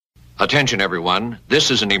Attention, everyone. This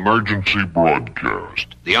is an emergency broadcast.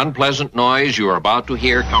 The unpleasant noise you are about to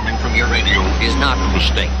hear coming from your radio is not a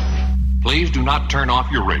mistake. Please do not turn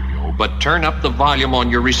off your radio, but turn up the volume on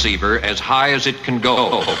your receiver as high as it can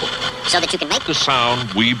go. So that you can make the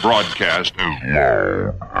sound we broadcast as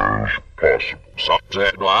loud as possible.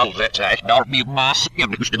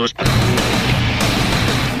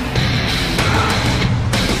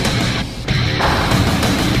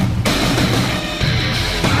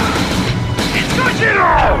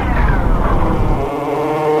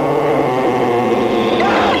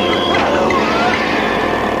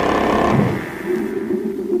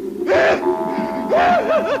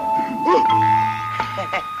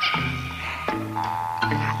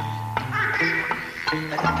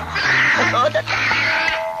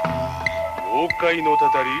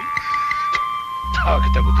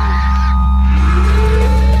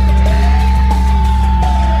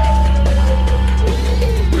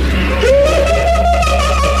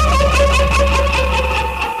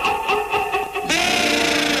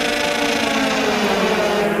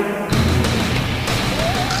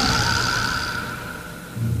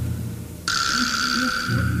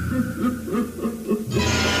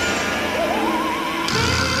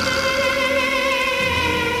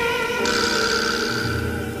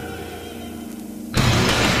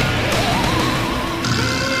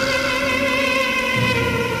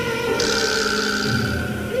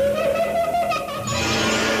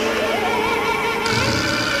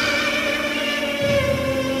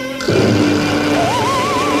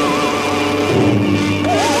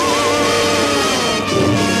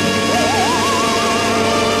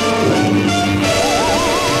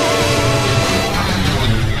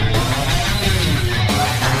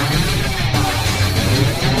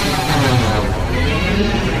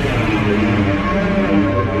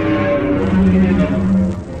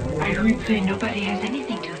 Nobody has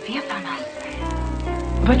anything to fear from us.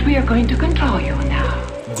 But we are going to control you now.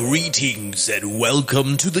 Greetings and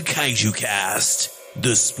welcome to the Kaiju Cast,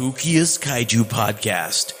 the spookiest kaiju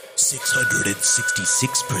podcast,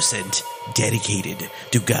 666% dedicated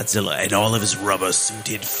to Godzilla and all of his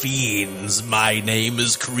rubber-suited fiends. My name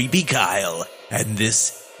is Creepy Kyle, and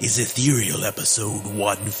this is Ethereal episode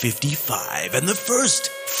 155, and the first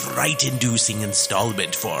fright-inducing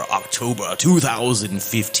installment for October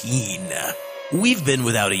 2015. We've been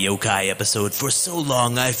without a yokai episode for so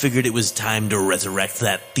long I figured it was time to resurrect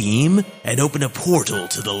that theme and open a portal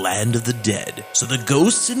to the land of the dead, so the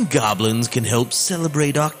ghosts and goblins can help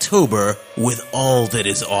celebrate October with all that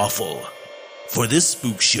is awful. For this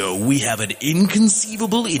spook show, we have an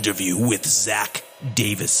inconceivable interview with Zach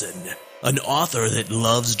Davison, an author that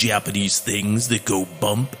loves Japanese things that go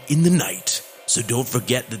bump in the night. So don't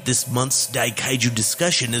forget that this month's Daikaiju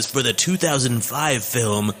discussion is for the 2005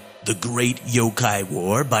 film The Great Yokai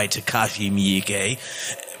War by Takashi Miike.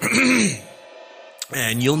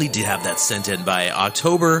 And you'll need to have that sent in by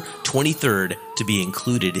October 23rd to be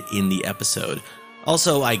included in the episode.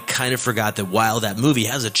 Also, I kind of forgot that while that movie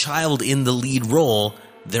has a child in the lead role,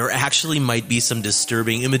 there actually might be some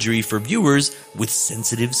disturbing imagery for viewers with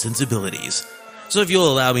sensitive sensibilities. So if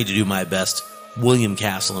you'll allow me to do my best William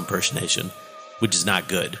Castle impersonation, which is not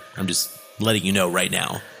good, I'm just letting you know right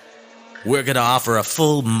now, we're going to offer a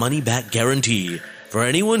full money-back guarantee for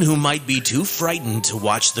anyone who might be too frightened to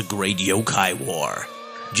watch The Great Yokai War.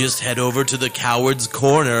 Just head over to the Coward's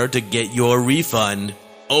Corner to get your refund.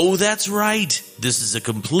 Oh, that's right. This is a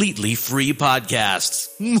completely free podcast.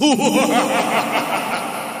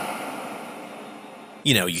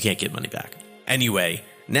 You know, you can't get money back. Anyway,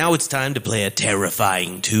 now it's time to play a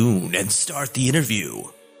terrifying tune and start the interview.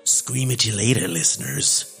 Scream at you later,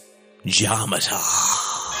 listeners. Jamata.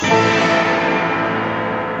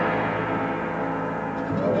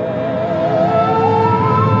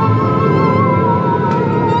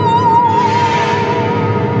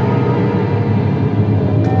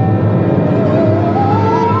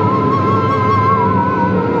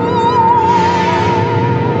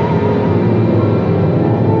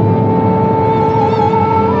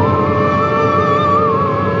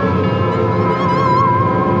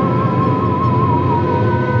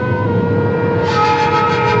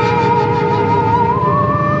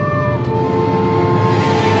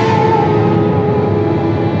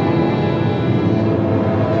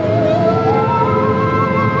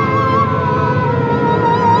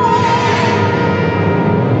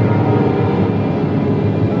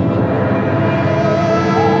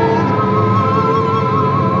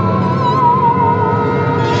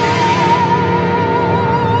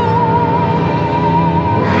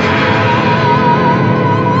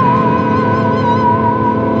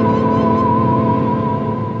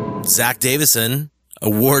 Zach Davison,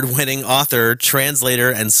 award-winning author,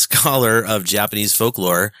 translator, and scholar of Japanese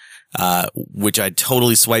folklore, which I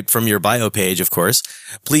totally swiped from your bio page, of course.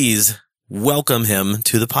 Please welcome him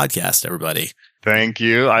to the podcast, everybody. Thank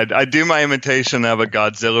you. I do my imitation of a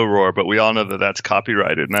Godzilla roar, but we all know that that's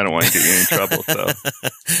copyrighted, and I don't want to get you in trouble. So,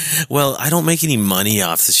 well, I don't make any money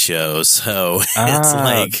off the show, so it's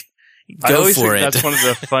like, I go always for think it. that's one of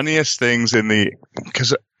the funniest things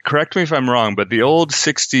because correct me if I'm wrong, but the old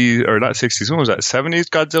 60s, or not 60s, when was that? 70s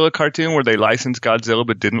Godzilla cartoon where they licensed Godzilla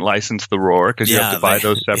but didn't license the roar because you have to buy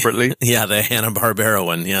those separately. Yeah, the Hanna-Barbera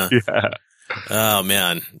one. Yeah. Yeah. Oh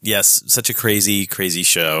man. Yes. Such a crazy, crazy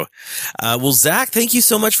show. Well, Zach, thank you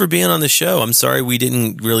so much for being on the show. I'm sorry we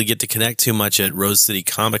didn't really get to connect too much at Rose City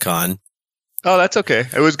Comic Con. Oh, that's okay.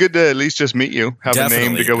 It was good to at least just meet you, have Definitely, a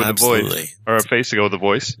name to go with absolutely. the voice, or a face to go with the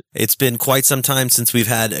voice. It's been quite some time since we've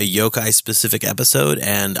had a yokai specific episode,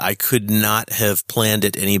 and I could not have planned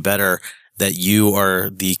it any better that you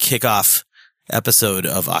are the kickoff episode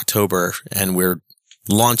of October, and we're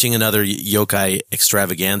launching another yokai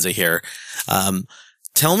extravaganza here.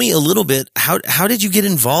 Tell me a little bit, how did you get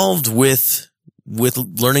involved with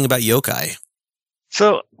learning about yokai?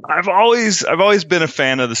 So I've always been a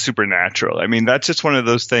fan of the supernatural. I mean, that's just one of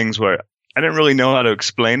those things where I didn't really know how to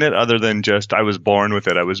explain it other than just I was born with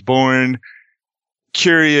it. I was born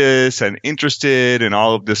curious and interested in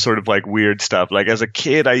all of this sort of like weird stuff. Like as a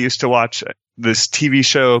kid, I used to watch this TV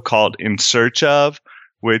show called In Search Of,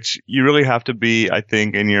 which you really have to be, I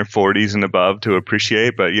think, in your 40s and above to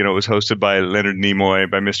appreciate. But, it was hosted by Leonard Nimoy,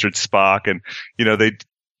 by Mr. Spock. And,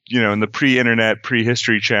 in the pre-internet,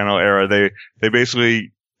 pre-History Channel era, they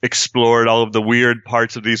basically explored all of the weird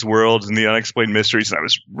parts of these worlds and the unexplained mysteries. And I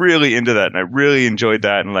was really into that. And I really enjoyed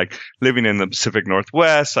that. And like living in the Pacific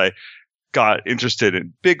Northwest, I got interested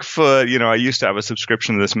in Bigfoot. I used to have a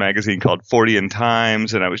subscription to this magazine called 40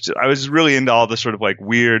 Times, and I was really into all the sort of like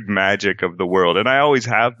weird magic of the world, and I always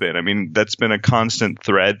have been. I mean, that's been a constant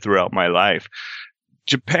thread throughout my life.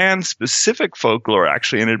 Japan specific folklore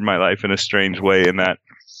actually entered my life in a strange way in that,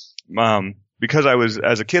 because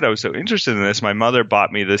as a kid, I was so interested in this, my mother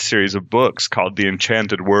bought me this series of books called The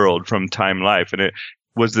Enchanted World from Time Life, and it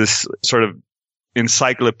was this sort of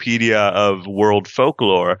encyclopedia of world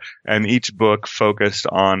folklore, and each book focused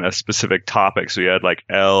on a specific topic. So you had like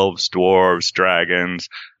elves, dwarves, dragons,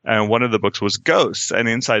 and one of the books was ghosts. And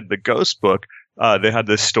inside the ghost book, they had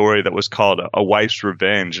this story that was called A Wife's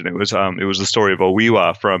Revenge, and it was the story of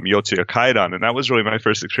Oiwa from Yotsuya Kaidan, and that was really my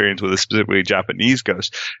first experience with a specifically Japanese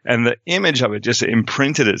ghost. And the image of it just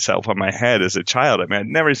imprinted itself on my head as a child. I mean, I'd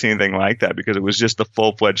never seen anything like that because it was just the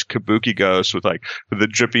full-fledged kabuki ghost with the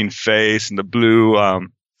dripping face and the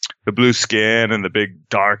blue skin and the big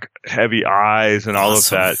dark heavy eyes and all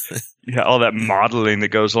Awesome. of that. Yeah, all that modeling that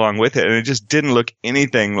goes along with it, and it just didn't look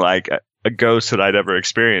anything like a ghost that I'd ever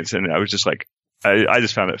experienced. And I was just like, I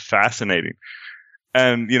just found it fascinating.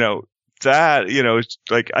 And, it's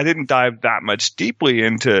like I didn't dive that much deeply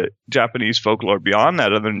into Japanese folklore beyond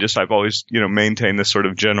that, other than just I've always, maintained this sort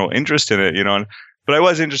of general interest in it, but I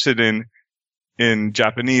was interested in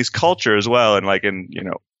Japanese culture as well. And like in,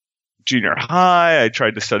 junior high, I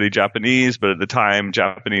tried to study Japanese, but at the time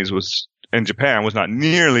Japanese in Japan was not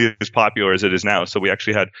nearly as popular as it is now. So we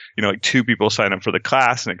actually had, like 2 people sign up for the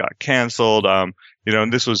class and it got canceled.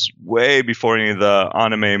 And this was way before any of the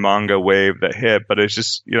anime manga wave that hit, but it's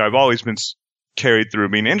just, I've always been carried through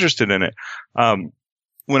being interested in it.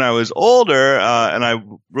 When I was older, and I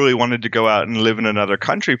really wanted to go out and live in another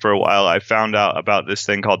country for a while, I found out about this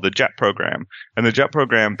thing called the JET program. And the JET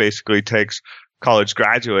program basically takes college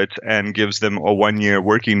graduates and gives them a 1-year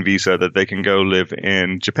working visa that they can go live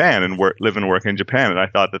in Japan and live and work in Japan. And I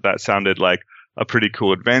thought that sounded like a pretty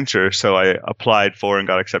cool adventure. So I applied for and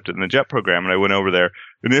got accepted in the JET program. And I went over there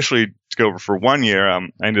initially to go over for 1 year. I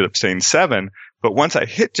ended up staying 7. But once I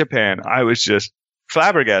hit Japan, I was just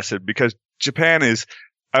flabbergasted because Japan is,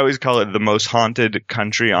 I always call it the most haunted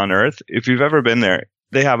country on earth. If you've ever been there,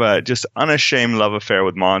 they have a just unashamed love affair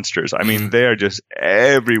with monsters. I mean, they are just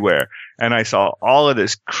everywhere. And I saw all of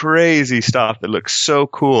this crazy stuff that looked so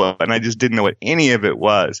cool, and I just didn't know what any of it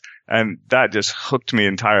was. And that just hooked me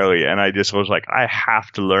entirely. And I just was like, I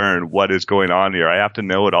have to learn what is going on here. I have to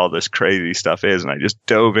know what all this crazy stuff is. And I just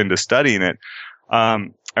dove into studying it.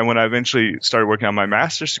 And when I eventually started working on my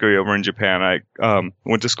master's degree over in Japan, I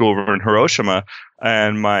went to school over in Hiroshima,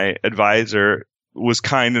 and my advisor was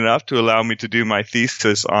kind enough to allow me to do my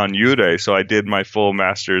thesis on Yurei. So I did my full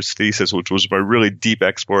master's thesis, which was my really deep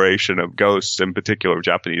exploration of ghosts, in particular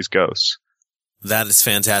Japanese ghosts. That is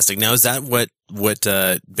fantastic. Now, is that what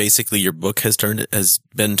basically your book has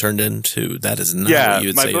been turned into? That is not what you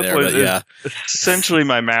would say there, but yeah. Essentially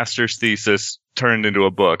my master's thesis turned into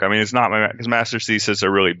a book. I mean, it's not because master's theses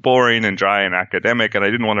are really boring and dry and academic, and I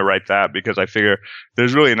didn't want to write that because I figure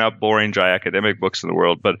there's really enough boring, dry academic books in the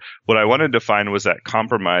world. But what I wanted to find was that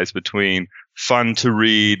compromise between fun to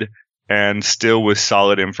read and still with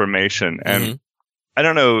solid information. And I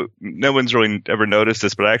don't know, no one's really ever noticed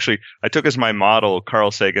this, but I took as my model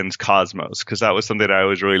Carl Sagan's Cosmos, because that was something that I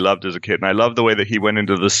always really loved as a kid. And I loved the way that he went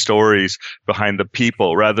into the stories behind the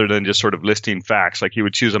people rather than just sort of listing facts. Like he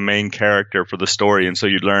would choose a main character for the story. And so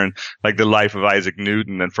you'd learn like the life of Isaac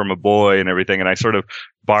Newton and from a boy and everything. And I sort of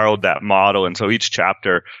borrowed that model. And so each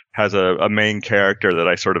chapter has a main character that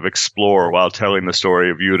I sort of explore while telling the story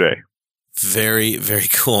of Yurei. Very, very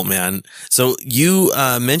cool, man. So you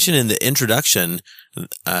mentioned in the introduction,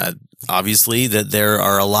 obviously, that there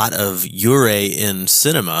are a lot of yurei in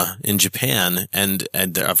cinema in Japan, and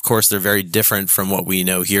of course they're very different from what we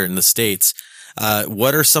know here in the States.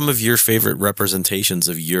 What are some of your favorite representations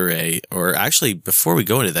of yurei? Or actually, before we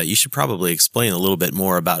go into that, you should probably explain a little bit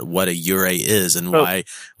more about what a yurei is and why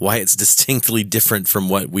it's distinctly different from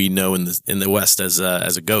what we know in the West as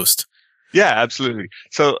a ghost. Yeah, absolutely.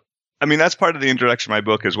 So, I mean, that's part of the introduction to my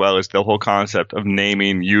book as well, is the whole concept of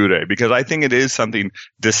naming yurei, because I think it is something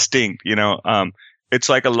distinct, it's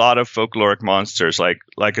like a lot of folkloric monsters, like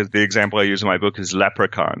the example I use in my book is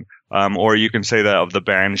leprechaun, or you can say that of the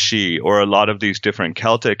banshee, or a lot of these different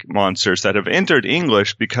Celtic monsters that have entered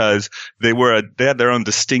English because they had their own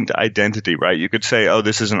distinct identity, right? You could say, oh,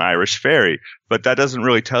 this is an Irish fairy, but that doesn't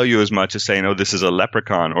really tell you as much as saying, oh, this is a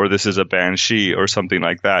leprechaun, or this is a banshee, or something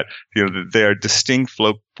like that. They are distinct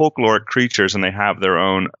folkloric creatures, and they have their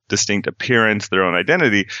own distinct appearance, their own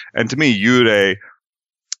identity. And to me, yurei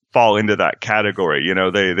fall into that category.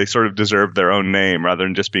 They sort of deserve their own name rather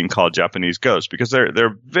than just being called Japanese ghosts, because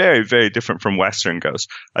they're very, very different from Western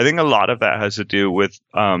ghosts. I think a lot of that has to do with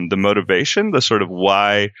the motivation, the sort of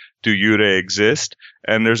why do yurei exist,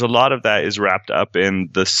 and there's a lot of that is wrapped up in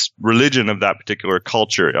the religion of that particular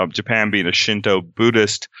culture. Japan being a Shinto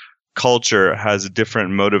Buddhist culture has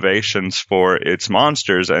different motivations for its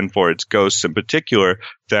monsters and for its ghosts in particular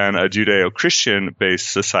than a Judeo-Christian based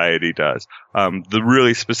society does. The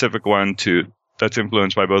really specific one that's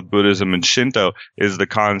influenced by both Buddhism and Shinto is the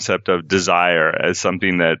concept of desire as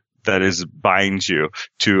something that binds you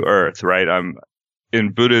to earth, right?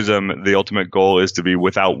 In Buddhism, the ultimate goal is to be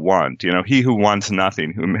without want. He who wants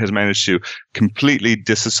nothing, who has managed to completely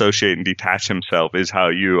disassociate and detach himself, is how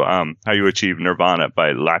you achieve nirvana,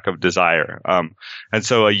 by lack of desire. And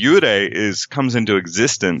so a yurei comes into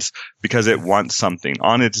existence because it wants something.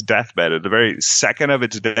 On its deathbed, at the very second of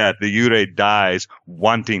its death, the yurei dies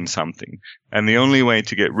wanting something. And the only way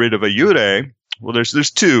to get rid of a yurei, well, there's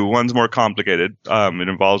two. One's more complicated. It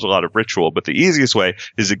involves a lot of ritual, but the easiest way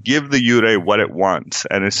is to give the yurei what it wants.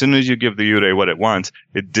 And as soon as you give the yurei what it wants,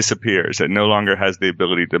 it disappears. It no longer has the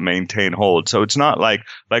ability to maintain hold. So it's not like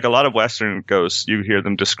a lot of Western ghosts, you hear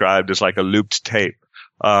them described as like a looped tape.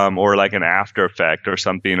 Or like an after effect or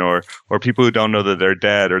something, or people who don't know that they're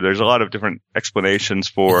dead, or there's a lot of different explanations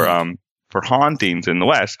for hauntings in the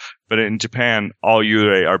West, but in Japan, all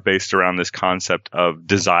yurei are based around this concept of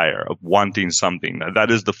desire, of wanting something.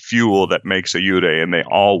 That is the fuel that makes a yurei, and they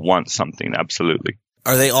all want something, absolutely.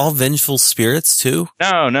 Are they all vengeful spirits too?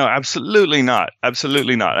 No, absolutely not.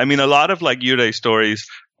 Absolutely not. I mean, a lot of like yurei stories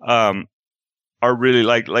are really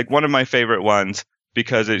like one of my favorite ones,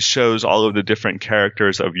 because it shows all of the different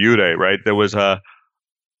characters of yurei, right? There was a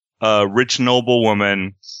rich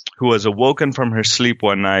noblewoman who was awoken from her sleep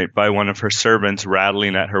one night by one of her servants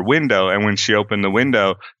rattling at her window. And when she opened the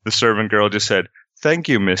window, the servant girl just said, "Thank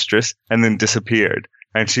you, mistress," and then disappeared.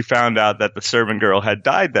 And she found out that the servant girl had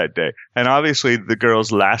died that day. And obviously the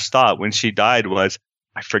girl's last thought when she died was,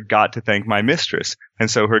 "I forgot to thank my mistress." And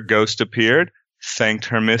so her ghost appeared, thanked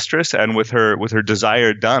her mistress, and with her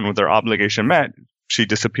desire done, with her obligation met, she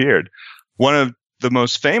disappeared. One of the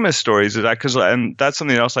most famous stories is that, and that's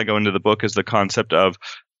something else I go into the book, is the concept of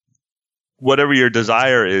whatever your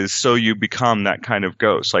desire is, so you become that kind of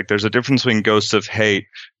ghost. Like there's a difference between ghosts of hate,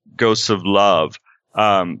 ghosts of love.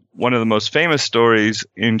 One of the most famous stories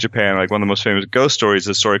in Japan, like one of the most famous ghost stories, is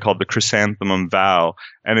a story called the Chrysanthemum Vow.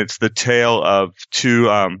 And it's the tale of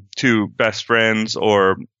two best friends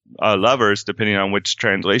or lovers, depending on which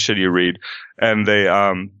translation you read. And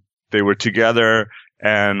they were together,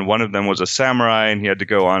 and one of them was a samurai, and he had to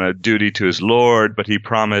go on a duty to his lord, but he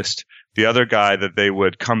promised the other guy that they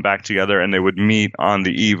would come back together and they would meet on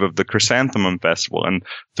the eve of the Chrysanthemum Festival. And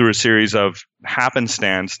through a series of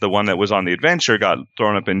happenstance, the one that was on the adventure got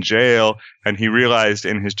thrown up in jail, and he realized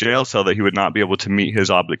in his jail cell that he would not be able to meet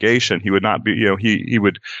his obligation. He would not be, he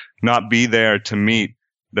would not be there to meet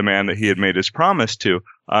the man that he had made his promise to,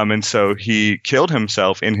 And so he killed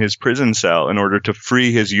himself in his prison cell in order to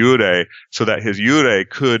free his yurei so that his yurei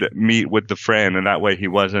could meet with the friend. And that way he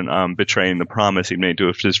wasn't betraying the promise he made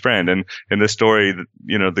to his friend. And in the story,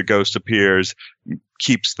 the ghost appears,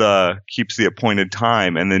 keeps the appointed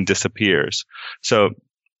time, and then disappears. So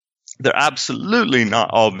they're absolutely not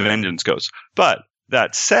all vengeance ghosts. But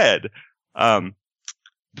that said,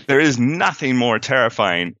 there is nothing more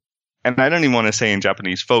terrifying, and I don't even want to say in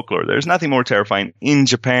Japanese folklore, there's nothing more terrifying in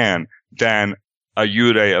Japan than a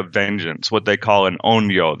yurei of vengeance, what they call an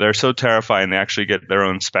onryo. They're so terrifying they actually get their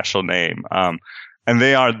own special name. And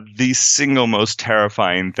they are the single most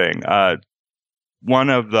terrifying thing. One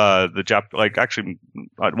of quite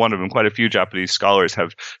a few Japanese scholars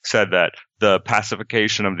have said that the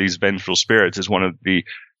pacification of these vengeful spirits is one of the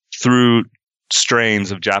through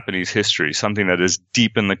strains of Japanese history, something that is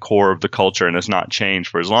deep in the core of the culture and has not changed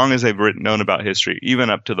for as long as they've known about history, even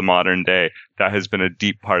up to the modern day. That has been a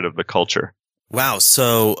deep part of the culture. Wow.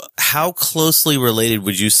 So how closely related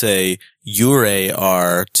would you say yurei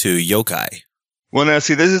are to yokai? Well, now,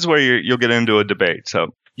 see, this is where you'll get into a debate.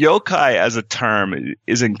 So yokai as a term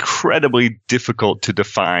is incredibly difficult to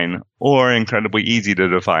define or incredibly easy to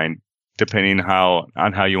define, depending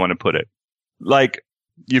on how you want to put it. Like,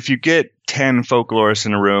 if you get 10 folklorists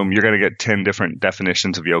in a room, you're going to get 10 different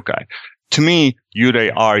definitions of yokai. To me,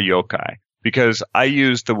 yurei are yokai because I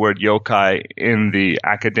use the word yokai in the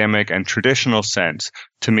academic and traditional sense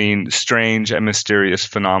to mean strange and mysterious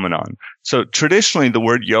phenomenon. So traditionally, the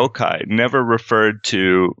word yokai never referred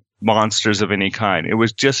to monsters of any kind. It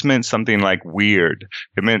was just meant something like weird.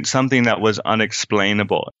 It meant something that was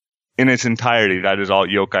unexplainable. In its entirety, that is all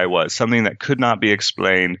yokai was, something that could not be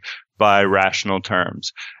explained by rational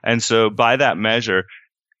terms. And so by that measure,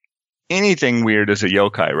 anything weird is a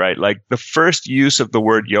yokai, right? Like the first use of the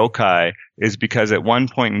word yokai is because at one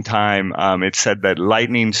point in time, it said that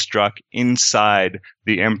lightning struck inside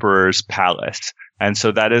the emperor's palace. And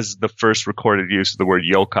so that is the first recorded use of the word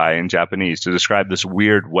yokai in Japanese to describe this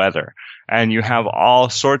weird weather. And you have all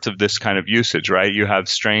sorts of this kind of usage, right? You have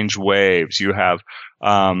strange waves. You have,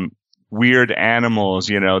 weird animals,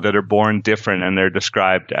 that are born different, and they're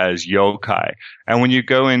described as yokai. And when you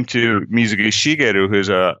go into Mizuki Shigeru, who's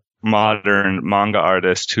a modern manga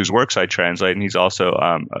artist whose works I translate, and he's also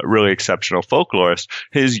a really exceptional folklorist,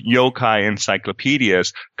 his yokai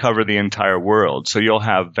encyclopedias cover the entire world. So you'll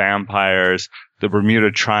have vampires, the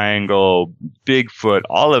Bermuda Triangle, Bigfoot,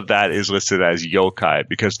 all of that is listed as yokai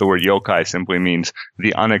because the word yokai simply means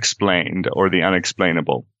the unexplained or the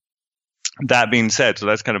unexplainable. That being said, so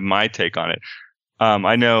that's kind of my take on it.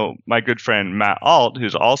 I know my good friend Matt Alt, who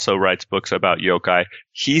also writes books about yokai,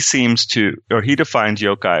 he defines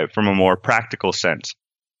yokai from a more practical sense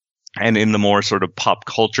and in the more sort of pop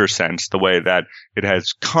culture sense, the way that it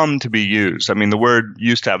has come to be used. I mean, the word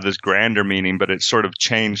used to have this grander meaning, but it's sort of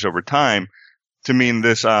changed over time to mean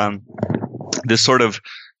this sort of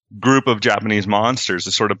group of Japanese monsters,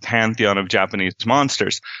 a sort of pantheon of Japanese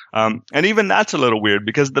monsters. And even that's a little weird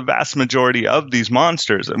because the vast majority of these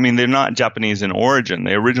monsters, I mean, they're not Japanese in origin.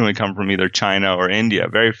 They originally come from either China or India.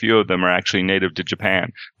 Very few of them are actually native to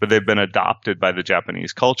Japan, but they've been adopted by the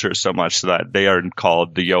Japanese culture so much so that they are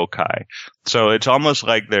called the yokai. So it's almost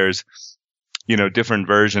like there's, different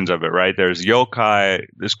versions of it, right? There's yokai,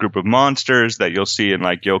 this group of monsters that you'll see in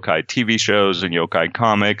like yokai TV shows and yokai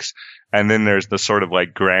comics. And then there's the sort of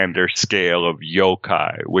like grander scale of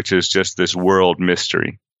yokai, which is just this world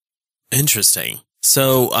mystery. Interesting.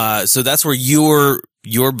 So that's where your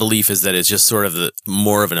belief is that it's just sort of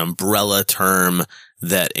more of an umbrella term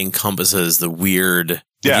that encompasses the weird,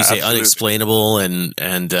 you say absolutely. Unexplainable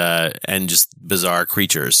and just bizarre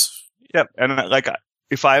creatures. Yep. And like,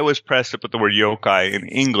 if I was pressed to put the word yokai in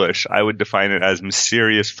English, I would define it as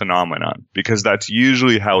mysterious phenomenon because that's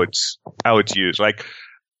usually how it's used. Like,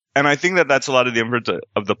 and I think that that's a lot of the influence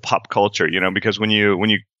of the pop culture, because when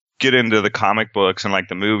you get into the comic books and like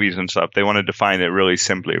the movies and stuff, they want to define it really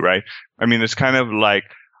simply, right? I mean, it's kind of like,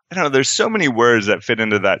 I don't know, there's so many words that fit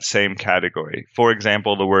into that same category. For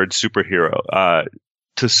example, the word superhero.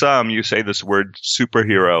 To some, you say this word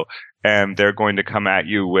superhero and they're going to come at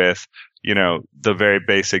you with, the very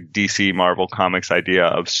basic DC Marvel Comics idea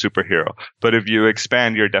of superhero. But if you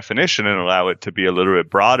expand your definition and allow it to be a little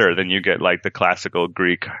bit broader, then you get like the classical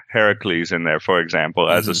Greek Heracles in there, for example,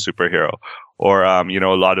 as a superhero. Or,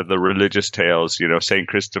 a lot of the religious tales, Saint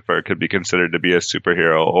Christopher could be considered to be a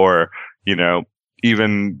superhero. Or,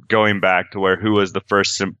 even going back to who was the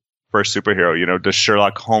first superhero, does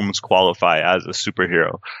Sherlock Holmes qualify as a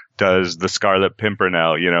superhero? Does the Scarlet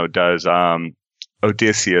Pimpernel, does,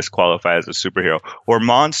 Odysseus qualify as a superhero? Or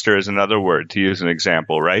monster is another word, to use an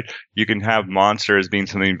example, right? You can have monster as being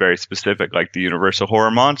something very specific, like the Universal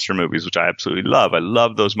horror monster movies, which I absolutely love. I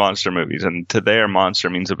love those monster movies, and to their monster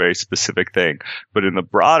means a very specific thing. But in the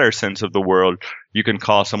broader sense of the world, you can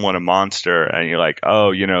call someone a monster, and you're like,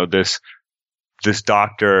 oh, you know, this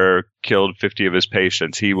doctor killed 50 of his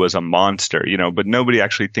patients. He was a monster, you know, but nobody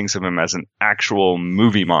actually thinks of him as an actual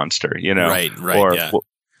movie monster, you know? Right, or, yeah.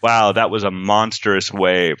 Wow, that was a monstrous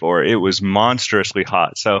wave, or it was monstrously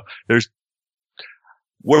hot. So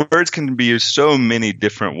words can be used so many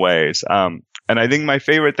different ways. And I think my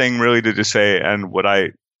favorite thing really to just say,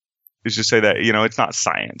 is just say that, you know, it's not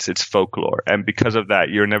science, it's folklore. And because of that,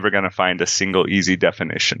 you're never going to find a single easy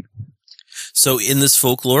definition. So in this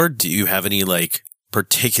folklore, do you have any like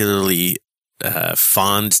particularly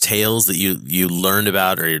fond tales that you learned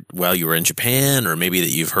about or while you were in Japan, or maybe that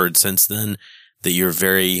you've heard since then that you're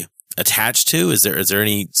very attached to? Is there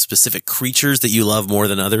any specific creatures that you love more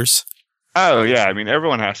than others? Oh yeah, I mean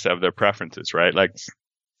everyone has to have their preferences, right? Like,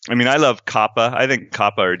 I mean, I love kappa. I think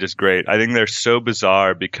kappa are just great. I think they're so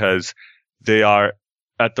bizarre because they are,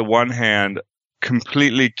 at the one hand,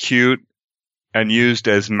 completely cute and used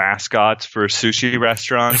as mascots for sushi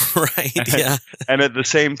restaurants. Right, yeah. And at the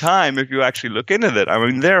same time, if you actually look into that, I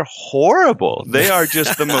mean, they're horrible. They are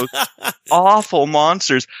just the most awful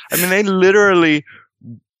monsters. I mean, they literally,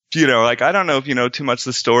 you know, like, I don't know if you know too much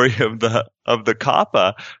the story of the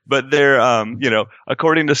kappa, but they're, you know,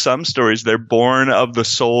 according to some stories, they're born of the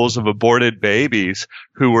souls of aborted babies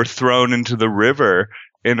who were thrown into the river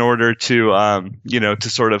in order to, you know, to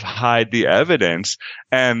sort of hide the evidence.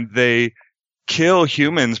 And they kill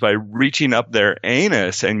humans by reaching up their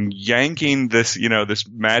anus and yanking this, you know, this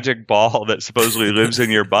magic ball that supposedly lives in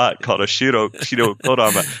your butt called a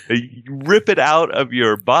shirokodama. They rip it out of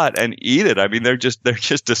your butt and eat it. I mean, they're just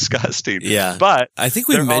disgusting. Yeah. But I think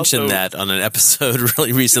we mentioned that on an episode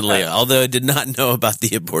really recently, although I did not know about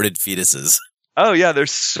the aborted fetuses. Oh yeah,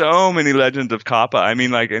 there's so many legends of kappa. I mean,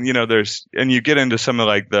 like, and you know, and you get into some of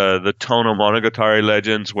like the Tono Monogatari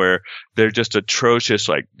legends where they're just atrocious.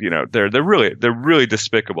 Like, you know, they're really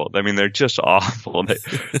despicable. I mean, they're just awful.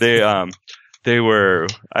 They were,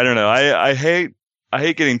 I don't know. I hate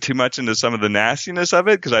getting too much into some of the nastiness of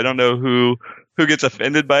it because I don't know who gets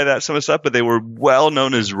offended by that some of the stuff, but they were well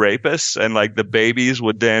known as rapists, and like the babies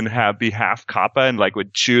would then be half kappa and like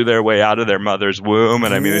would chew their way out of their mother's womb.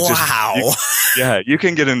 And I mean, it's just, you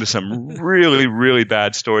can get into some really, really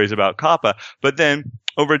bad stories about kappa, but then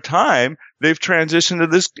over time, they've transitioned to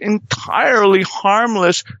this entirely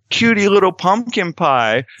harmless, cutie little pumpkin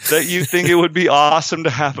pie that you think it would be awesome to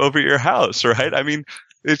have over your house, right? I mean,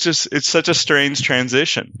 it's such a strange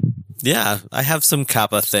transition. Yeah, I have some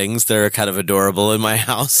kappa things. They're kind of adorable in my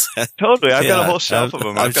house. Totally. I've got a whole shelf of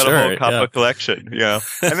them. I've got a whole kappa collection. You know?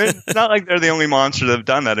 And it's not like they're the only monsters that have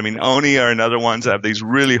done that. I mean, Oni are another ones that have these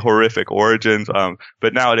really horrific origins.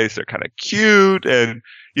 But nowadays they're kind of cute and,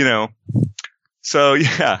 you know, so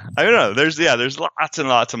yeah, I don't know. There's lots and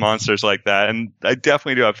lots of monsters like that. And I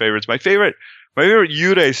definitely do have favorites. My favorite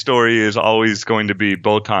Yurei story is always going to be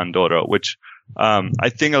Botan Doro, which, I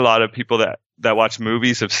think a lot of people that watch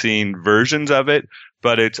movies have seen versions of it,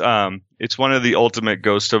 but it's one of the ultimate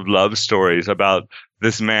ghost of love stories about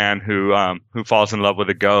this man who falls in love with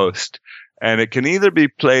a ghost. And it can either be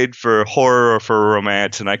played for horror or for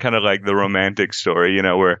romance. And I kind of like the romantic story, you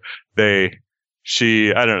know, where I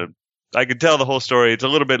don't know, I could tell the whole story. It's a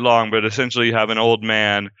little bit long, but essentially you have an old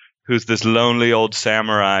man who's this lonely old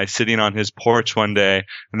samurai sitting on his porch one day,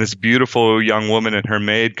 and this beautiful young woman and her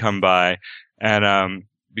maid come by. And,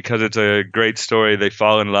 because it's a great story, they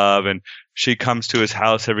fall in love, and she comes to his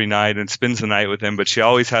house every night and spends the night with him, but she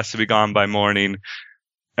always has to be gone by morning.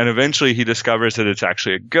 And eventually he discovers that it's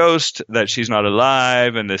actually a ghost, that she's not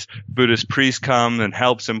alive, and this Buddhist priest comes and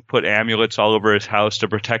helps him put amulets all over his house to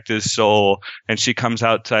protect his soul. And she comes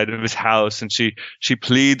outside of his house and she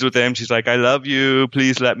pleads with him. She's like, I love you,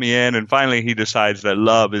 please let me in. And finally he decides that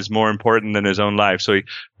love is more important than his own life. So he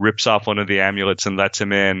rips off one of the amulets and lets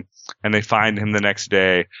him in. And they find him the next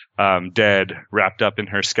day, dead, wrapped up in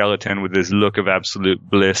her skeleton with this look of absolute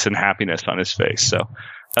bliss and happiness on his face. So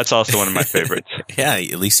that's also one of my favorites. Yeah,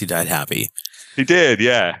 at least he died happy. He did,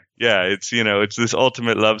 yeah. Yeah, it's, you know, it's this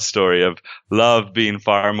ultimate love story of love being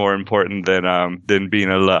far more important than being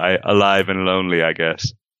alive and lonely, I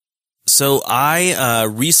guess. So I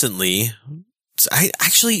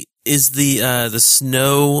is the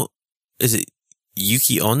snow, is it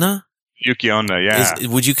Yuki-onna? Yuki-onna, yeah.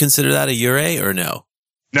 Would you consider that a Yurei or no?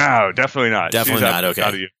 No, definitely not. Definitely not,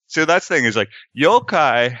 okay. So that's the thing is like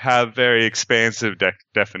yokai have very expansive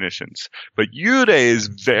definitions, but Yurei is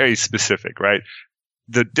very specific, right?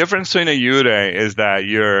 the difference between a yurei is that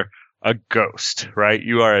you're a ghost, right?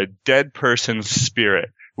 You are a dead person's spirit,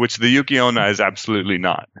 which the Yuki-onna is absolutely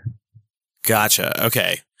not. Gotcha.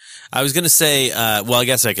 Okay. I was going to say, well, I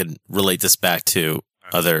guess I could relate this back to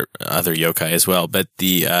other yokai as well, but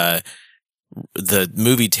the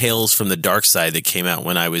movie Tales from the Dark Side that came out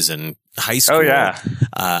when I was in high school. Oh, yeah.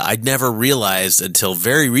 I'd never realized until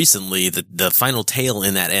very recently that the final tale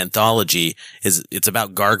in that anthology it's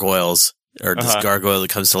about gargoyles, or this gargoyle that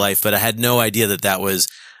comes to life, but I had no idea that was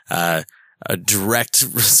a direct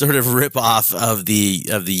sort of rip off of the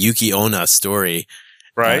Yuki-onna story.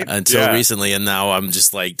 Right. Until recently. And now I'm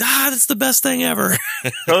just like, that's the best thing ever.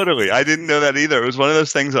 Totally. I didn't know that either. It was one of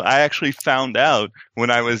those things that I actually found out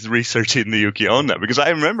when I was researching the Yuki-onna, because I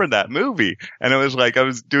remember that movie. And it was like, I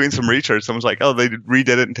was doing some research. Someone's like, oh, they redid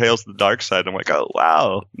it in Tales of the Dark Side. I'm like, oh,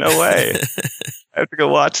 wow. No way. I have to go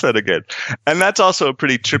watch that again. And that's also a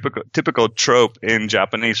pretty typical trope in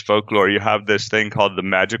Japanese folklore. You have this thing called the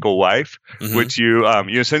magical wife, which you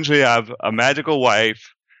essentially have a magical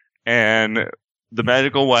wife, and the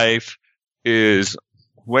magical wife is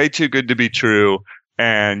way too good to be true,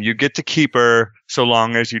 and you get to keep her so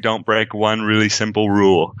long as you don't break one really simple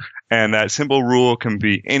rule. And that simple rule can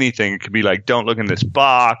be anything. It could be like, don't look in this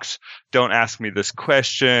box, don't ask me this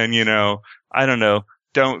question, I don't know,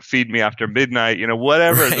 don't feed me after midnight,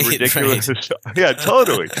 whatever the ridiculous. Right. Yeah,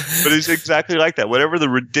 totally. But it's exactly like that. Whatever the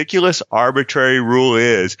ridiculous arbitrary rule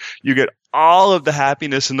is, you get all of the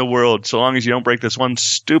happiness in the world so long as you don't break this one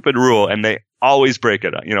stupid rule, and they always break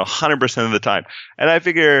it, 100% of the time. And I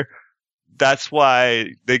figure that's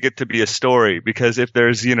why they get to be a story, because if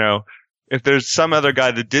there's some other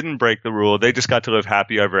guy that didn't break the rule, they just got to live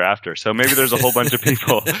happy ever after. So maybe there's a whole bunch of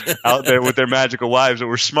people out there with their magical wives that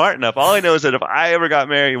were smart enough. All I know is that if I ever got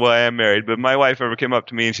married, well, I am married, but my wife ever came up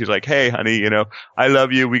to me and she's like, hey, honey, I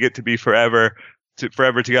love you. We get to be forever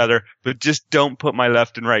together, but just don't put my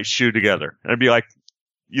left and right shoe together. And I'd be like,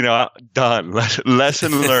 done.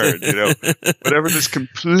 Lesson learned. Whatever this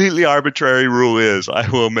completely arbitrary rule is, I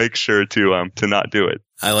will make sure to not do it.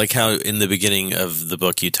 I like how in the beginning of the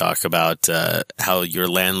book you talk about how your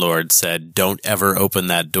landlord said, "Don't ever open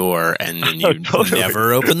that door," and then you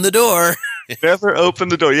never open the door. Never open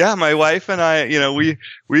the door. Yeah, my wife and I,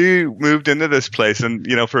 we moved into this place, and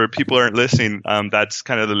for people who aren't listening, that's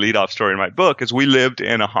kind of the lead off story in my book. Is we lived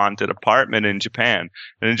in a haunted apartment in Japan,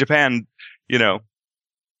 and in Japan,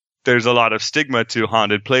 there's a lot of stigma to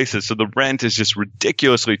haunted places. So the rent is just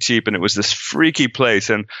ridiculously cheap. And it was this freaky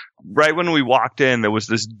place. And right when we walked in, there was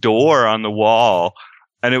this door on the wall,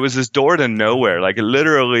 and it was this door to nowhere. Like, it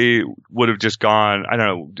literally would have just gone, I don't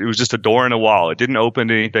know, it was just a door in a wall. It didn't open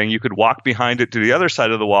to anything. You could walk behind it to the other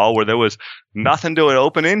side of the wall where there was nothing to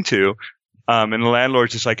open into. And the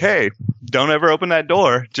landlord's just like, hey, don't ever open that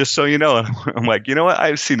door, just so you know. And I'm like, you know what?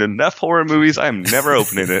 I've seen enough horror movies. I'm never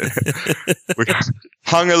opening it. We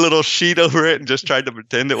hung a little sheet over it and just tried to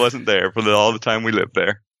pretend it wasn't there for all the time we lived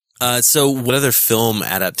there. So what other film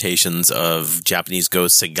adaptations of Japanese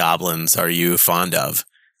ghosts and goblins are you fond of?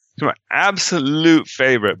 So my absolute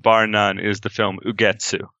favorite, bar none, is the film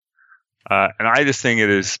Ugetsu. And I just think it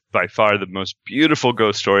is by far the most beautiful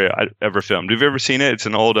ghost story I've ever filmed. Have you ever seen it? It's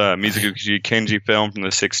an old Mizoguchi Kenji film from the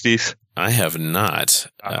 60s. I have not.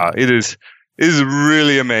 It is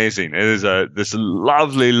really amazing. It is this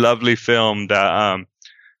lovely, lovely film that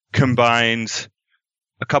combines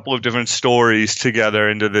a couple of different stories together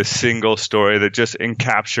into this single story that just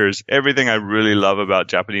encaptures everything I really love about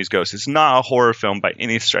Japanese ghosts. It's not a horror film by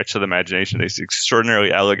any stretch of the imagination. It's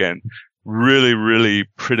extraordinarily elegant. Really, really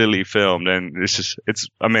prettily filmed, and it's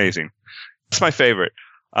amazing. It's my favorite.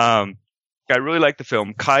 I really like the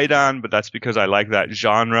film Kaidan, but that's because I like that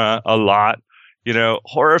genre a lot.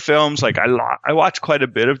 Horror films, like I watch quite a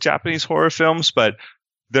bit of Japanese horror films, but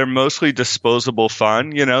they're mostly disposable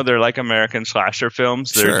fun. They're like American slasher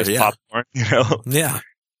films. They're just popcorn, Yeah.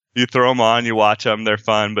 You throw them on, you watch them, they're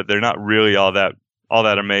fun, but they're not really all that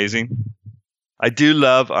amazing. I do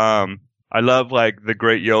love, I love like The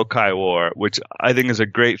Great Yokai War, which I think is a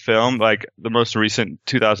great film. Like the most recent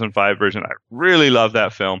 2005 version, I really love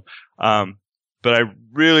that film. But I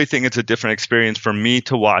really think it's a different experience for me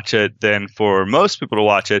to watch it than for most people to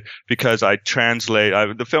watch it, because I translate.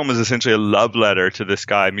 The film is essentially a love letter to this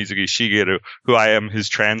guy, Mizuki Shigeru, who I am his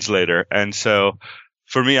translator. And so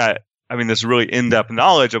for me, I mean, this really in-depth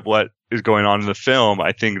knowledge of what is going on in the film.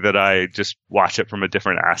 I think that I just watch it from a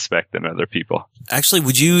different aspect than other people. Actually,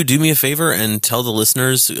 would you do me a favor and tell the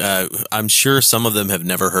listeners? I'm sure some of them have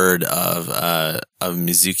never heard of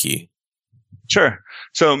Mizuki. Sure.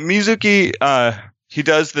 So Mizuki he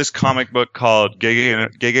does this comic book called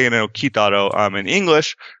Gege no Kitaro. In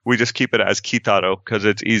English, we just keep it as Kitaro because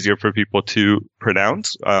it's easier for people to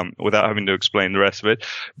pronounce without having to explain the rest of it.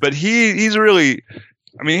 But he's really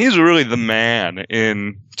the man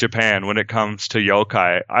in Japan when it comes to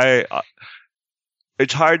yokai.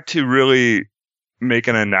 It's hard to really make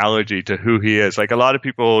an analogy to who he is. Like, a lot of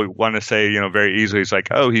people want to say, very easily, it's like,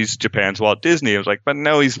 oh, he's Japan's Walt Disney. I was like, but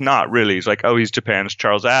no, he's not really. He's like, oh, he's Japan's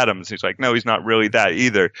Charles Addams. He's like, no, he's not really that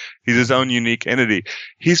either. He's his own unique entity.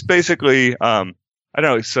 He's basically, I don't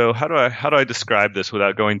know. So how do I describe this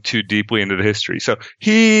without going too deeply into the history? So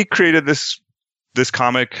he created this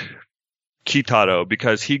comic, Kitaro,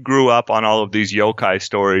 because he grew up on all of these yokai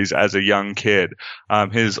stories as a young kid.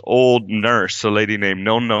 His old nurse, a lady named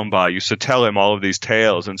Nonnomba, used to tell him all of these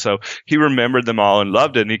tales, and so he remembered them all and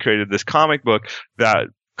loved it, and he created this comic book that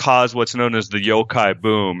caused what's known as the yokai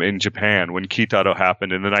boom in Japan when Kitaro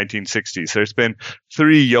happened in the 1960s. There's been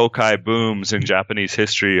 3 yokai booms in Japanese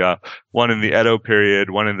history, one in the Edo period,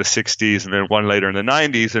 one in the 60s, and then one later in the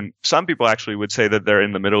 90s. And some people actually would say that they're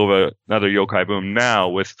in the middle of another yokai boom now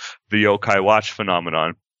with the yokai watch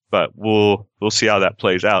phenomenon. But we'll see how that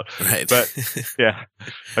plays out. Right. But yeah,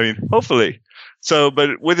 I mean, hopefully. So,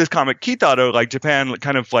 but with this comic Kitaro, like, Japan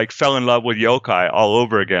kind of like fell in love with yokai all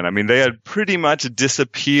over again. I mean, they had pretty much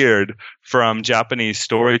disappeared from Japanese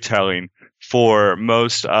storytelling for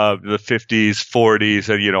most of the 50s, 40s,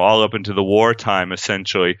 and, all up into the wartime,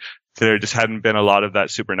 essentially. There just hadn't been a lot of that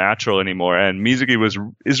supernatural anymore. And Mizuki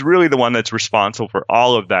is really the one that's responsible for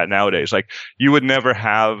all of that nowadays. Like, you would never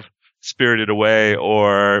have Spirited Away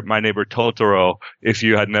or My Neighbor Totoro if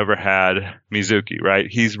you had never had Mizuki, right?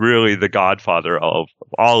 He's really the godfather of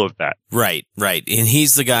all of that. Right. And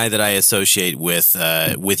he's the guy that I associate with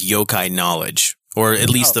yokai knowledge, or at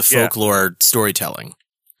least the folklore storytelling.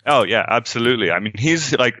 Oh yeah, absolutely. I mean,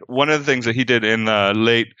 he's like, one of the things that he did in the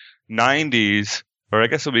late 90s, or I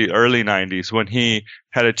guess it'll be early 90s, when he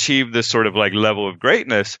had achieved this sort of like level of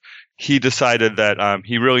greatness, he decided that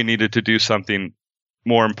he really needed to do something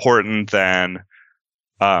more important than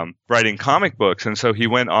writing comic books. And so he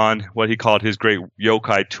went on what he called his great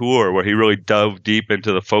yokai tour, where he really dove deep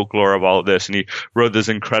into the folklore of all of this. And he wrote this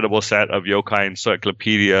incredible set of yokai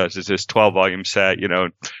encyclopedias. It's this 12-volume set.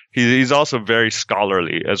 He's also very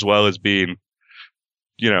scholarly, as well as being,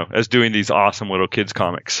 as doing these awesome little kids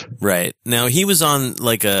comics. Right. Now, he was on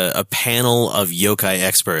like a panel of yokai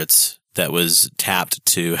experts that was tapped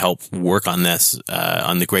to help work on this,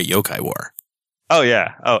 on the Great Yokai War. Oh,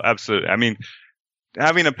 yeah. Oh, absolutely. I mean,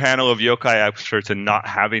 having a panel of yokai experts and not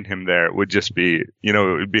having him there would just be, it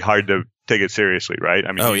would be hard to take it seriously, right?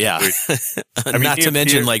 I mean, oh, yeah. Not to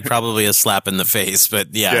mention, like, probably a slap in the face, but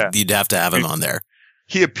yeah, you'd have to have him on there.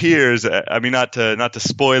 He appears, I mean, not to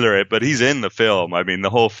spoiler it, but he's in the film. I mean, the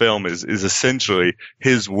whole film is essentially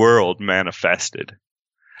his world manifested.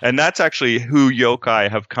 And that's actually who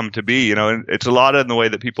yokai have come to be. And it's a lot in the way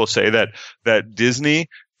that people say that Disney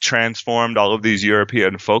transformed all of these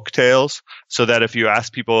European folk tales, so that if you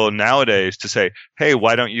ask people nowadays to say, hey,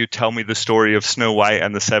 why don't you tell me the story of Snow White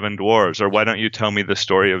and the Seven Dwarfs, or why don't you tell me the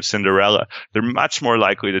story of Cinderella, they're much more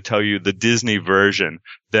likely to tell you the Disney version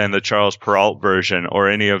than the Charles Perrault version or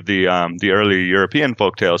any of the early European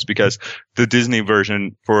folk tales, because the Disney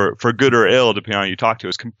version, for good or ill, depending on who you talk to,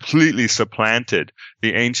 has completely supplanted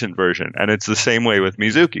the ancient version. And it's the same way with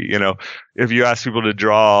Mizuki. If you ask people to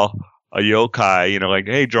draw a yokai, like,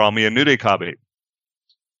 hey, draw me a Nurikabe,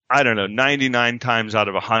 I don't know, 99 times out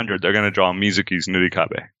of 100, they're going to draw Mizuki's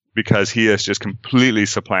Nurikabe, because he has just completely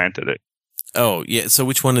supplanted it. Oh, yeah. So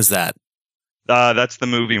which one is that? That's the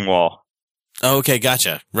moving wall. Oh, okay.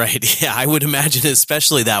 Gotcha. Right. Yeah. I would imagine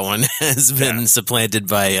especially that one has been supplanted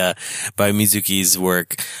by Mizuki's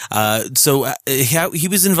work. So he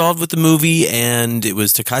was involved with the movie, and it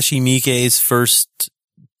was Takashi Miike's first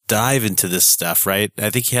dive into this stuff, right? I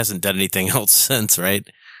think he hasn't done anything else since, right?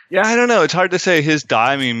 Yeah, I don't know. It's hard to say his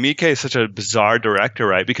dive. I mean, Miike is such a bizarre director,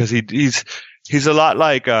 right? Because he's a lot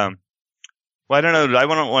like, well, I don't know. I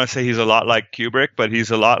wouldn't want to say he's a lot like Kubrick, but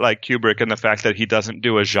he's a lot like Kubrick in the fact that he doesn't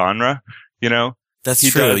do a genre,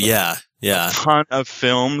 That's true. Yeah. A ton of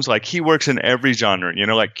films. Like, he works in every genre,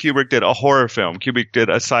 like Kubrick did a horror film. Kubrick did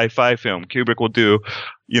a sci-fi film. Kubrick will do,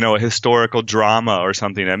 a historical drama or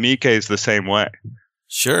something. And Miike is the same way.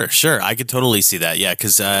 Sure. I could totally see that. Yeah,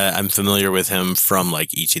 because I'm familiar with him from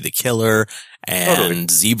like Ichi the Killer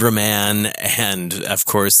and Zebra Man, and of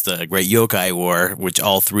course the Great Yokai War, which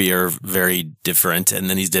all three are very different. And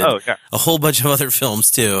then he's did a whole bunch of other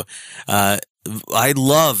films too. I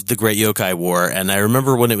loved the Great Yokai War, and I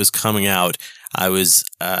remember when it was coming out, I was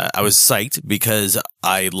psyched because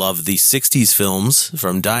I love the 60s films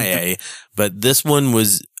from Daiei, but this one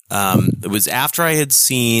was it was after I had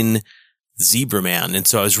seen Zebra Man, and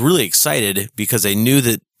so I was really excited because I knew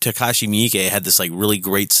that Takashi Miike had this like really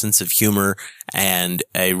great sense of humor and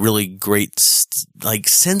a really great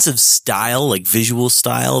sense of style, like visual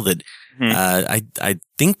style that I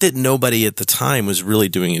think that nobody at the time was really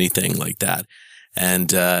doing anything like that. And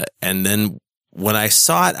then when I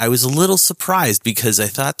saw it, I was a little surprised because I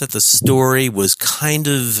thought that the story was kind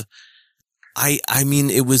of, I mean,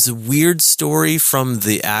 it was a weird story from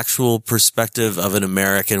the actual perspective of an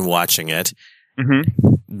American watching it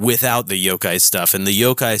without the yokai stuff. And the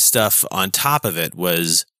yokai stuff on top of it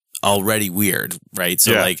was already weird, right?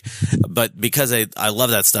 So but because I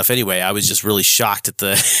love that stuff anyway, I was just really shocked at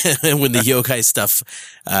when the yokai stuff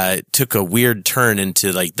took a weird turn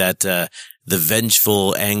into like that the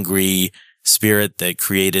vengeful, angry spirit that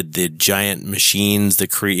created the giant machines that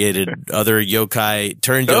created other yokai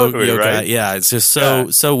turned yokai. Right? Yeah, it's just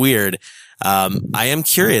so weird. I am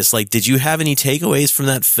curious, like, did you have any takeaways from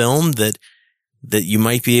that film that you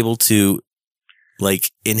might be able to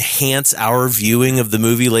like enhance our viewing of the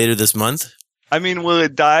movie later this month? I mean, well,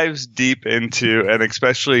 it dives deep into, and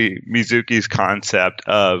especially Mizuki's concept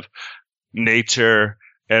of nature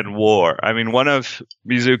and war. I mean, one of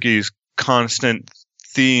Mizuki's constant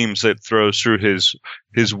themes that throws through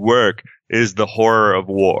his work is the horror of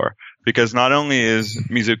war. Because not only is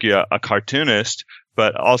Mizuki a cartoonist,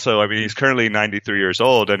 but also, I mean, he's currently 93 years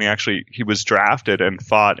old, and he was drafted and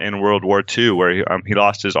fought in World War II, where he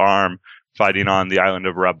lost his arm fighting on the island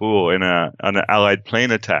of Rabaul in an Allied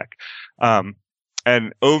plane attack.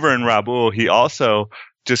 And over in Rabaul, he also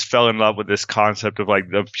just fell in love with this concept of like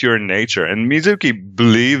the pure nature. And Mizuki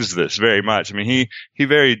believes this very much. I mean, he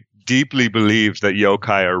very deeply believes that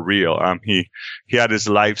yokai are real. He had his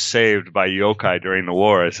life saved by yokai during the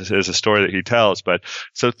war, is a story that he tells. But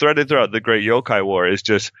so threaded throughout the Great Yokai War is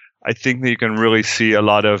just, I think that you can really see a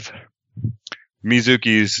lot of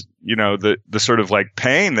Mizuki's, the sort of like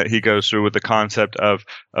pain that he goes through with the concept of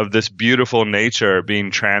this beautiful nature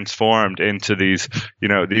being transformed into these,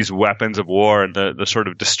 these weapons of war, and the sort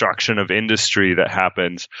of destruction of industry that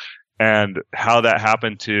happens, and how that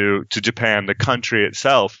happened to Japan, the country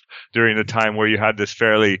itself, during a time where you had this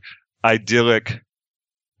fairly idyllic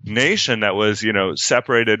nation that was,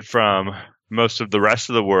 separated from most of the rest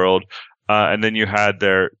of the world. And then you had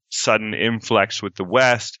their sudden influx with the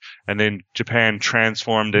West, and then Japan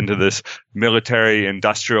transformed into this military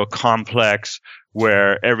industrial complex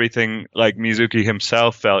where everything, like Mizuki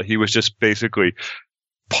himself felt, he was just basically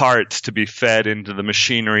parts to be fed into the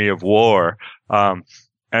machinery of war.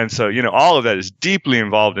 And so, all of that is deeply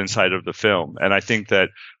involved inside of the film. And I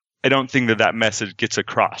don't think that message gets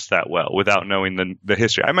across that well without knowing the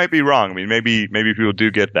history. I might be wrong. I mean, maybe people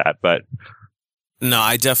do get that, but. No,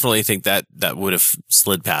 I definitely think that would have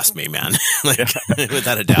slid past me, man.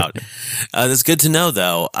 Without a doubt. That's good to know,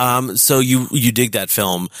 though. So you dig that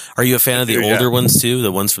film. Are you a fan of the older ones too?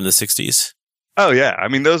 The ones from the 60s? Oh yeah. I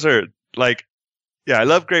mean, those are like, I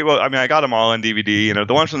love Great. Well, I mean, I got them all on DVD.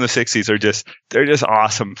 The ones from the 60s they're just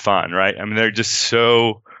awesome fun, right? I mean, they're just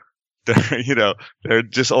they're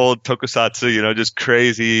just old tokusatsu, just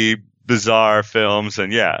crazy, bizarre films,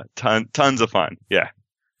 and tons of fun. Yeah.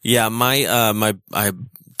 Yeah, my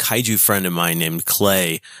kaiju friend of mine named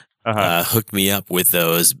Clay hooked me up with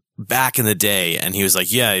those back in the day, and he was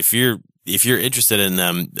like, "Yeah, if you're interested in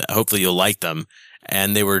them, hopefully you'll like them."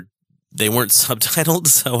 And they weren't subtitled,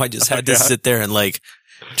 so I just had to sit there and like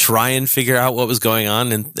try and figure out what was going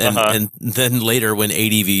on. And then later, when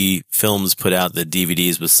ADV Films put out the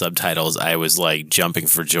DVDs with subtitles, I was like jumping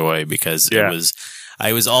for joy because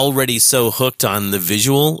I was already so hooked on the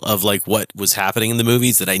visual of like what was happening in the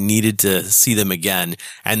movies that I needed to see them again.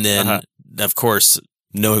 And then, of course,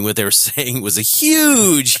 knowing what they were saying was a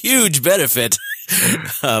huge, huge benefit.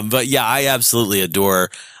 But yeah, I absolutely adore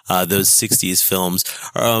those 60s films.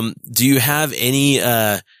 Do you have any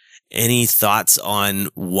thoughts on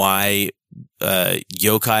why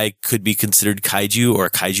yokai could be considered kaiju, or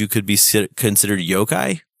kaiju could be considered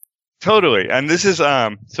yokai? Totally. And this is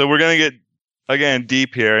so we're going to get again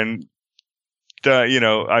deep here, and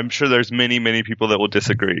I'm sure there's many people that will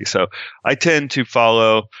disagree. So I tend to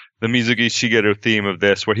follow the Mizuki Shigeru theme of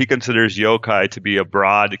this, where he considers yokai to be a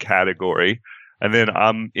broad category. And then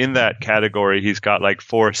in that category, he's got like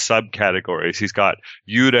 4 subcategories. He's got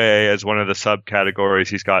Yurei as one of the subcategories.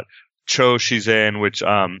 He's got Cho Shizen, which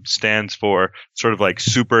stands for sort of like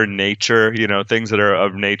super nature, things that are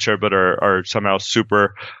of nature but are somehow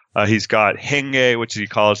super. He's got Henge, which he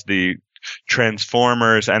calls the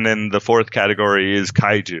Transformers, and then the 4th category is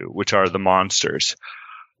Kaiju, which are the monsters.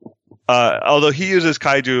 Although he uses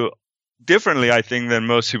Kaiju differently, I think, than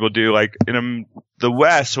most people do. Like in the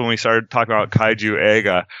West, when we started talking about kaiju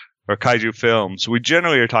eiga or kaiju films, we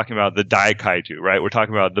generally are talking about the daikaiju, right? We're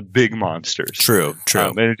talking about the big monsters. True.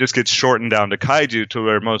 And it just gets shortened down to kaiju, to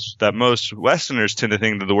where most Westerners tend to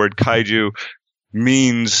think that the word kaiju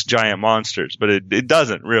means giant monsters, but it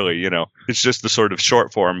doesn't really, you know. It's just the sort of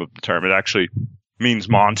short form of the term. It actually means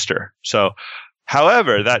monster. So,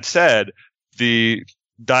 however, that said, the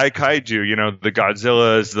daikaiju, you know, the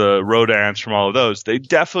Godzillas, the Rodans from all of those, they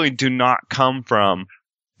definitely do not come from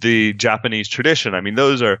the Japanese tradition. I mean,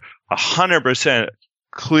 those are 100%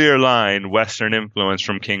 clear line Western influence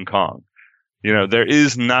from King Kong. You know, there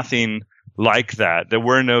is nothing like that. There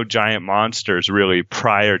were no giant monsters really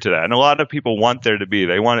prior to that. And a lot of people want there to be.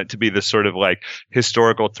 They want it to be this sort of like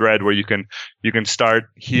historical thread where you can start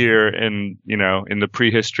here in, you know, in the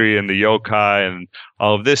prehistory and the yokai and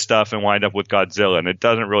all of this stuff and wind up with Godzilla. And it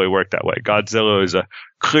doesn't really work that way. Godzilla is a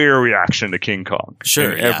clear reaction to King Kong.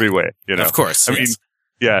 Sure, in every way, you know. Of course. I mean,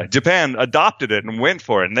 yeah, Japan adopted it and went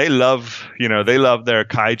for it. And they love their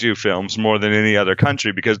kaiju films more than any other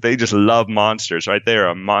country because they just love monsters, right? They're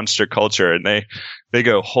a monster culture and they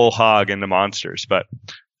go whole hog into monsters, but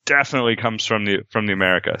definitely comes from the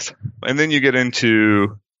Americas. And then you get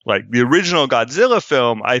into like the original Godzilla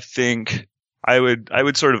film. I think I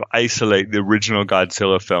would sort of isolate the original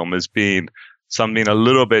Godzilla film as being something a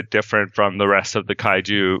little bit different from the rest of the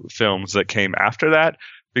kaiju films that came after that.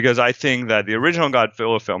 Because I think that the original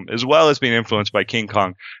Godzilla film, as well as being influenced by King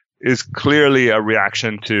Kong, is clearly a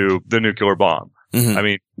reaction to the nuclear bomb. Mm-hmm. I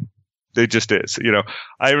mean, it just is. You know,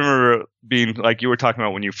 I remember being, like you were talking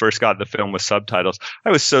about when you first got the film with subtitles,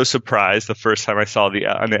 I was so surprised the first time I saw the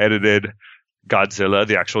unedited Godzilla,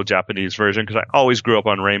 the actual Japanese version, because I always grew up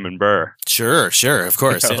on Raymond Burr. Sure, of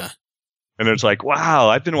course, you know? Yeah. And it's like, wow,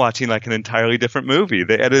 I've been watching like an entirely different movie.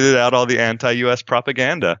 They edited out all the anti-US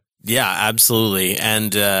propaganda. Yeah, absolutely.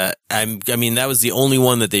 And I mean, that was the only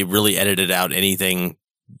one that they really edited out anything,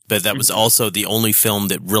 but that was also the only film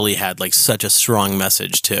that really had like such a strong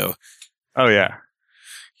message too. Oh yeah.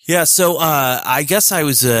 Yeah, so I guess I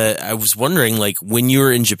was wondering, like, when you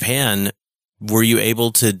were in Japan, were you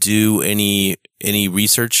able to do any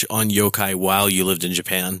research on yokai while you lived in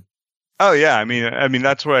Japan? Oh yeah, I mean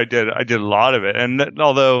that's what I did. I did a lot of it, and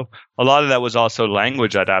although a lot of that was also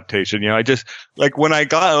language adaptation, you know, I just like when I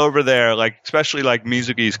got over there, like especially like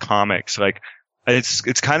Mizuki's comics, like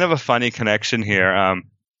it's kind of a funny connection here.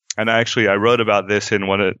 And I wrote about this in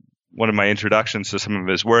one of my introductions to some of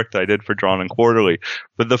his work that I did for Drawn and Quarterly.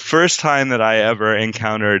 But the first time that I ever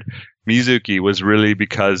encountered Mizuki was really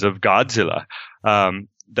because of Godzilla.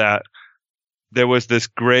 That there was this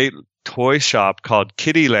great toy shop called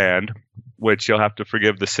Kittyland, which you'll have to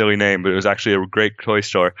forgive the silly name, but it was actually a great toy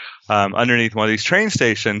store underneath one of these train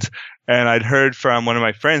stations. And I'd heard from one of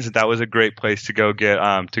my friends that was a great place to go get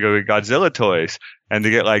Godzilla toys and to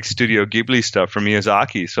get like Studio Ghibli stuff from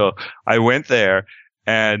Miyazaki. So I went there,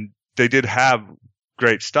 and they did have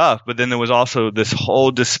great stuff, but then there was also this whole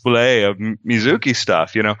display of Mizuki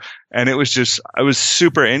stuff, you know, and it was just, I was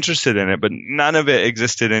super interested in it, but none of it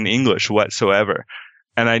existed in English whatsoever.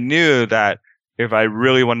 And I knew that if I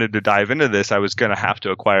really wanted to dive into this, I was going to have to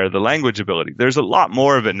acquire the language ability. There's a lot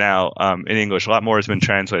more of it now in English. A lot more has been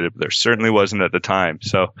translated, but there certainly wasn't at the time.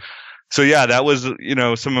 So yeah, that was, you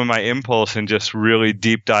know, some of my impulse in just really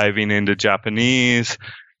deep diving into Japanese.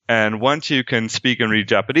 And once you can speak and read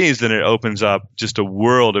Japanese, then it opens up just a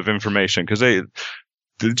world of information, because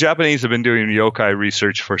the Japanese have been doing yokai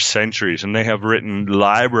research for centuries, and they have written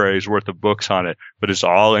libraries worth of books on it, but it's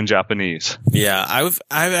all in Japanese. Yeah, I've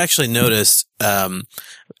actually noticed, and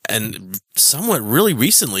somewhat really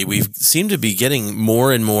recently, we seem to be getting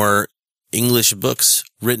more and more English books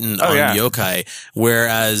written on yokai,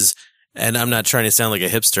 whereas, and I'm not trying to sound like a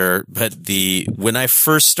hipster, but when I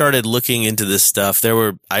first started looking into this stuff,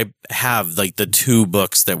 I have like the 2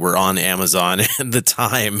 books that were on Amazon at the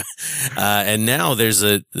time. And now there's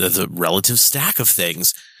a relative stack of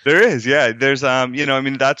things. There is. Yeah. There's, you know, I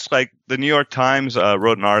mean, that's like the New York Times,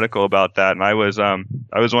 wrote an article about that. And I was one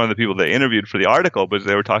of the people they interviewed for the article, but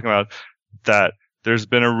they were talking about that there's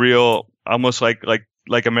been a real, almost like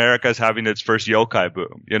America's having its first yokai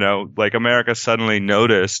boom, you know, like America suddenly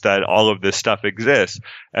noticed that all of this stuff exists,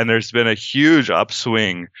 and there's been a huge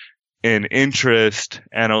upswing in interest,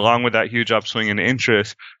 and along with that huge upswing in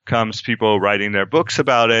interest comes people writing their books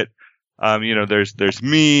about it. You know, there's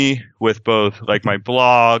me with both like my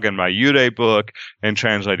blog and my Yurei book and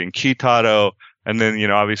translating Kitaro. And then, you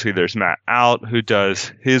know, obviously there's Matt Out, who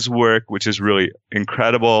does his work, which is really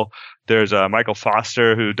incredible. There's Michael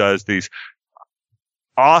Foster, who does these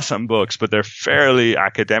awesome books, but they're fairly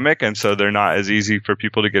academic, and so they're not as easy for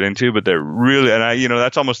people to get into, but they're really, and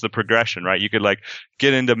that's almost the progression, right? You could like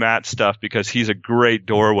get into Matt's stuff because he's a great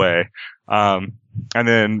doorway. And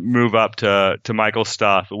then move up to Michael's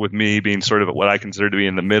stuff, with me being sort of what I consider to be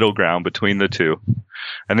in the middle ground between the two.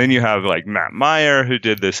 And then you have like Matt Meyer, who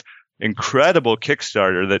did this incredible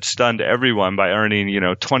Kickstarter that stunned everyone by earning,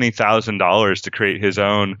 $20,000 to create his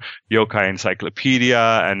own yokai encyclopedia.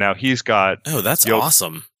 And now he's got. Oh, that's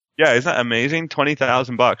awesome. Yeah. Isn't that amazing?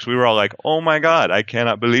 $20,000. We were all like, oh my God, I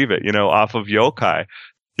cannot believe it, off of yokai.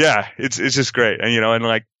 Yeah. It's just great. And, and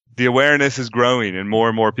like, the awareness is growing and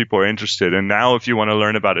more people are interested. And now if you want to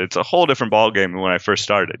learn about it, it's a whole different ballgame than when I first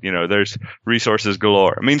started. There's resources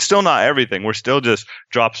galore. I mean, still not everything. We're still just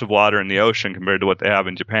drops of water in the ocean compared to what they have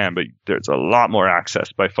in Japan, but there's a lot more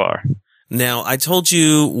access by far. Now, I told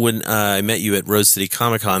you when I met you at Rose City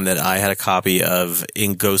Comic Con that I had a copy of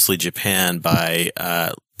In Ghostly Japan by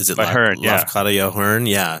Hearn? Lafcadio Hearn?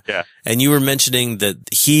 Yeah. Yeah. And you were mentioning that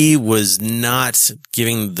he was not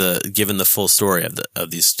given the full story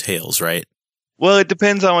of these tales, right? Well, it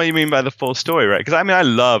depends on what you mean by the full story, right? Because I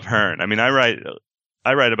love Hearn. I mean, I write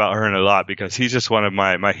about Hearn a lot because he's just one of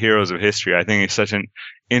my heroes of history. I think he's such an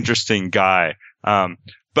interesting guy.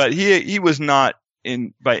 But he was not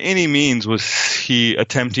by any means was he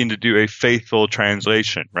attempting to do a faithful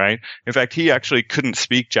translation, right? In fact, he actually couldn't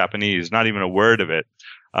speak Japanese, not even a word of it.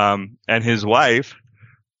 And his wife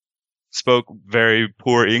spoke very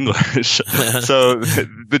poor English. So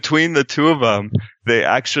between the two of them, they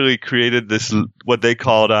actually created this, what they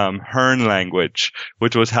called, Hearn language,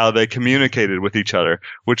 which was how they communicated with each other,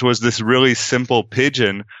 which was this really simple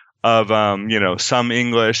pidgin of, some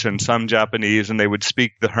English and some Japanese, and they would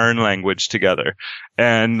speak the Hearn language together.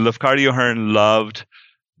 And Lafcadio Hearn loved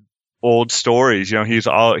old stories.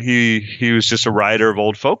 He was just a writer of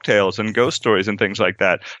old folk tales and ghost stories and things like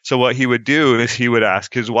that. So what he would do is he would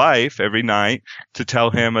ask his wife every night to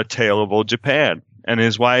tell him a tale of old Japan. And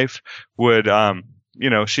his wife would,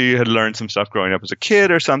 she had learned some stuff growing up as a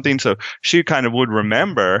kid or something. So she kind of would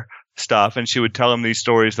remember stuff, and she would tell him these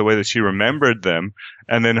stories the way that she remembered them.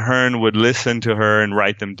 And then Hearn would listen to her and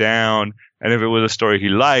write them down. And if it was a story he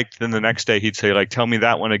liked, then the next day he'd say, like, tell me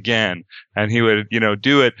that one again. And he would,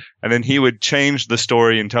 do it. And then he would change the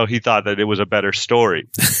story until he thought that it was a better story.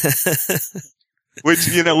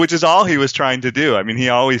 Which is all he was trying to do. I mean, he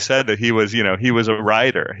always said that he was a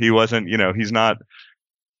writer. He wasn't, he's not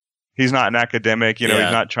an academic, he's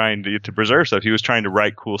not trying to preserve stuff. He was trying to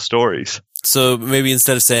write cool stories. So maybe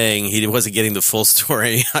instead of saying he wasn't getting the full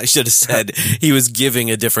story, I should have said he was giving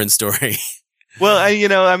a different story. Well,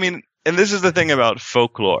 and this is the thing about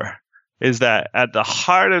folklore, is that at the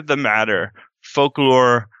heart of the matter,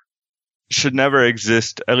 folklore should never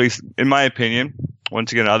exist, at least in my opinion.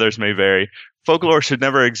 Once again, others may vary. Folklore should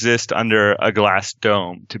never exist under a glass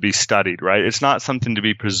dome to be studied, right? It's not something to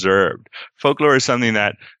be preserved. Folklore is something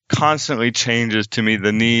that constantly changes to meet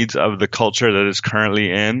the needs of the culture that it's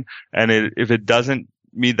currently in. And if it doesn't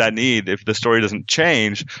meet that need, if the story doesn't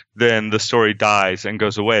change, then the story dies and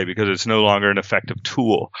goes away because it's no longer an effective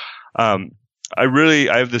tool. I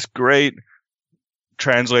have this great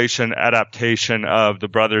translation adaptation of the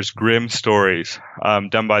Brothers Grimm stories,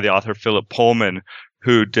 done by the author Philip Pullman,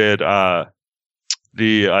 who did,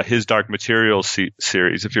 His Dark Materials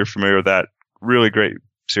series, if you're familiar with that really great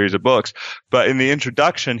series of books. But in the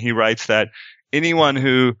introduction, he writes that anyone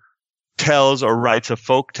who tells or writes a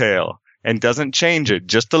folktale and doesn't change it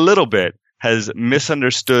just a little bit has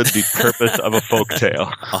misunderstood the purpose of a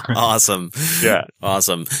folktale. Awesome. Yeah.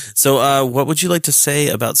 Awesome. So, what would you like to say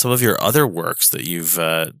about some of your other works that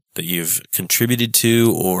you've contributed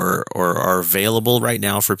to or are available right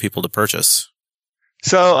now for people to purchase?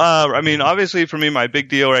 So, obviously for me, my big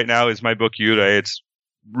deal right now is my book Yurei. It's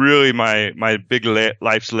really my big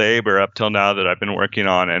life's labor up till now that I've been working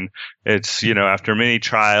on. And it's, after many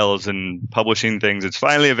trials and publishing things, it's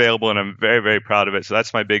finally available, and I'm very, very proud of it. So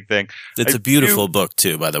that's my big thing. It's a beautiful book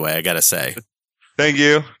too, by the way, I gotta say. Thank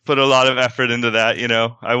you. Put a lot of effort into that.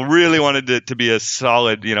 I really wanted it to be a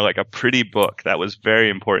solid, like a pretty book. That was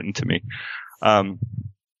very important to me. I'm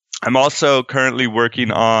also currently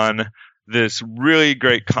working on this really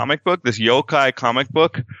great comic book, this yokai comic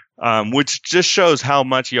book, which just shows how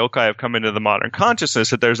much yokai have come into the modern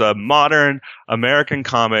consciousness, that there's a modern American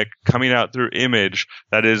comic coming out through Image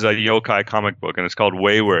that is a yokai comic book, and it's called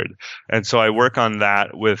Wayward. And so I work on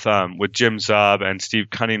that with Jim Zub and Steve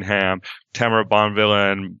Cunningham, Tamara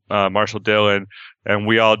Bonvilla, and Marshall Dillon, and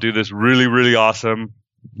we all do this really, really awesome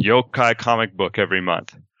yokai comic book every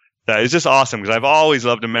month. That is just awesome because I've always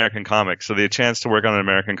loved American comics, so the chance to work on an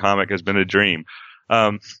American comic has been a dream.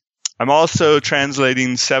 I'm also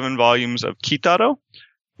translating 7 volumes of Kitaro,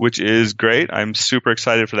 which is great. I'm super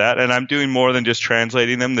excited for that. And I'm doing more than just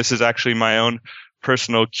translating them. This is actually my own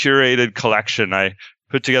personal curated collection. I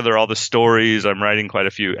put together all the stories. I'm writing quite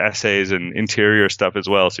a few essays and interior stuff as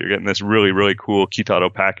well. So you're getting this really, really cool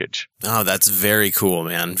Kitaro package. Oh, that's very cool,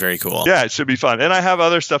 man. Very cool. Yeah, it should be fun. And I have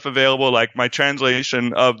other stuff available, like my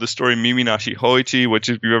translation of the story Mimi-nashi Hoichi, which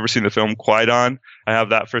if you've ever seen the film Kwaidan, I have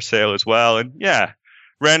that for sale as well. And yeah,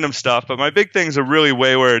 random stuff. But my big things are really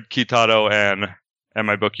Wayward, Kitaro, and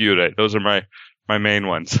my book Yurei. Those are my main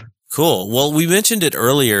ones. Cool. Well, we mentioned it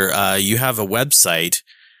earlier. You have a website,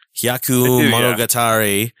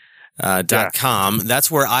 hyakumonogatari.com.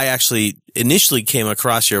 That's where I actually initially came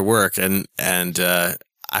across your work, and I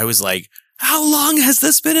was like, how long has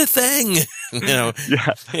this been a thing?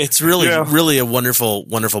 It's really a wonderful,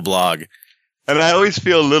 wonderful blog. And I always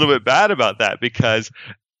feel a little bit bad about that because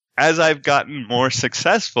as I've gotten more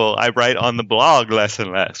successful, I write on the blog less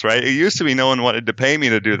and less, right? It used to be no one wanted to pay me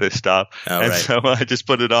to do this stuff. So I just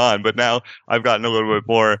put it on. But now I've gotten a little bit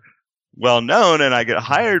more well known and I get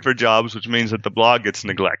hired for jobs, which means that the blog gets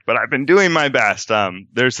neglected. But I've been doing my best.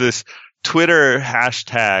 There's this Twitter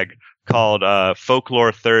hashtag called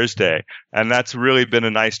Folklore Thursday, and that's really been a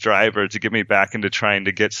nice driver to get me back into trying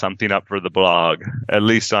to get something up for the blog, at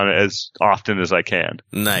least on it as often as I can.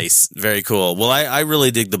 Nice. Very cool. Well, I really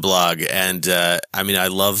dig the blog, and I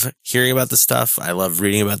love hearing about the stuff. I love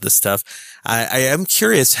reading about this stuff. I am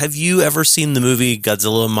curious, have you ever seen the movie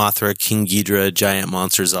Godzilla, Mothra, King Ghidorah, Giant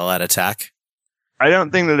Monsters All Out Attack? I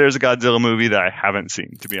don't think that there's a Godzilla movie that I haven't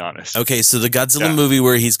seen, to be honest. Okay, so the Godzilla movie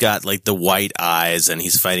where he's got like the white eyes and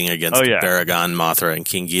he's fighting against Baragon, Mothra, and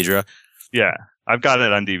King Ghidorah. Yeah, I've got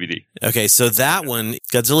it on DVD. Okay, so that one,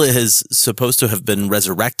 Godzilla is supposed to have been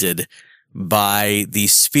resurrected by the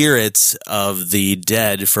spirits of the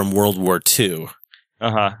dead from World War II.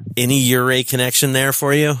 Uh-huh. Any Yurei connection there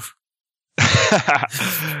for you?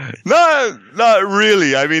 Not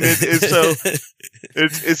really. I mean,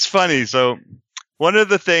 it's funny. So one of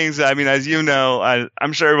the things, I mean, as you know,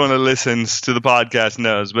 I'm sure everyone that listens to the podcast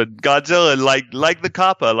knows, but Godzilla, like the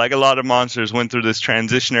Kappa, like a lot of monsters, went through this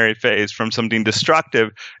transitionary phase from something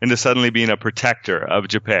destructive into suddenly being a protector of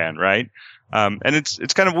Japan, right? And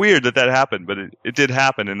it's kind of weird that happened, but it did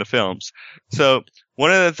happen in the films. So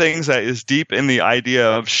one of the things that is deep in the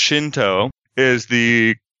idea of Shinto is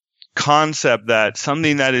the concept that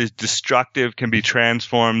something that is destructive can be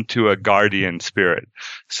transformed to a guardian spirit.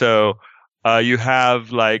 So you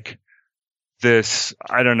have like this,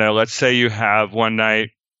 I don't know, let's say you have one night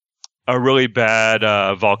a really bad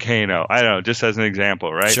volcano. I don't know, just as an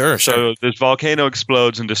example, right? Sure. So this volcano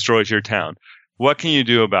explodes and destroys your town. What can you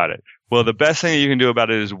do about it? Well, the best thing that you can do about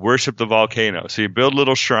it is worship the volcano. So you build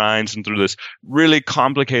little shrines, and through this really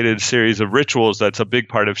complicated series of rituals that's a big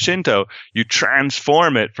part of Shinto, you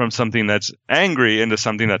transform it from something that's angry into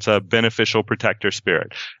something that's a beneficial protector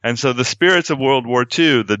spirit. And so the spirits of World War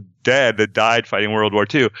II, the dead that died fighting World War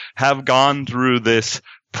II, have gone through this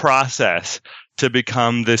process to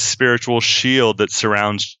become this spiritual shield that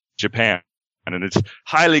surrounds Japan. And it's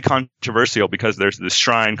highly controversial because there's this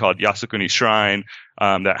shrine called Yasukuni Shrine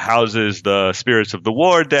that houses the spirits of the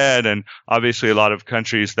war dead. And obviously a lot of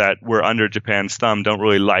countries that were under Japan's thumb don't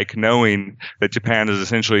really like knowing that Japan has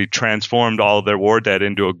essentially transformed all of their war dead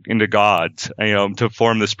into gods, to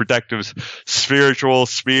form this protective spiritual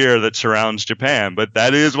sphere that surrounds Japan. But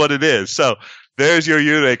that is what it is. So there's your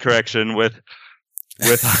Yurei correction with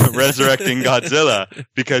resurrecting Godzilla,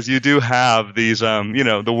 because you do have these,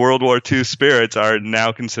 the World War II spirits are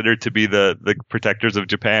now considered to be the protectors of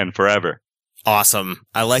Japan forever. Awesome.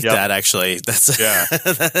 I like that actually. That's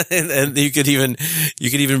and you could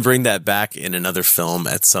even bring that back in another film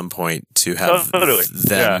at some point to have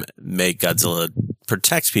them make Godzilla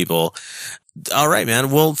protect people. All right, man.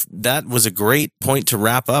 Well, that was a great point to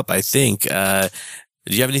wrap up, I think. Do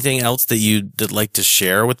you have anything else that you'd like to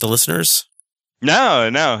share with the listeners? No.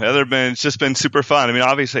 It's just been super fun. I mean,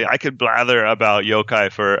 obviously, I could blather about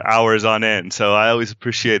yokai for hours on end, so I always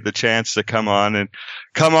appreciate the chance to come on and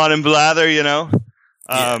blather.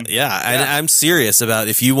 I'm serious about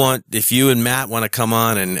if you and Matt want to come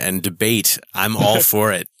on and debate, I'm all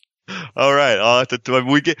for it. All right, I'll have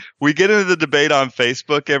to. We get into the debate on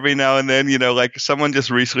Facebook every now and then. Like someone just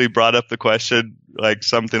recently brought up the question, like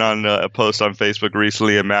something on a post on Facebook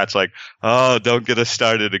recently, and Matt's like, "Oh, don't get us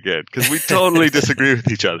started again," because we totally disagree with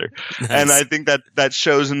each other. Nice. And I think that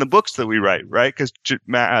shows in the books that we write, right? Because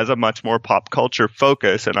Matt has a much more pop culture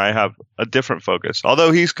focus, and I have a different focus.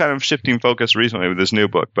 Although he's kind of shifting focus recently with this new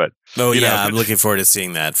book, but I'm looking forward to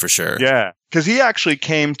seeing that for sure. Yeah, because he actually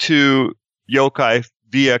came to yokai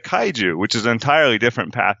via kaiju, which is an entirely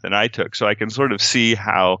different path than I took. So I can sort of see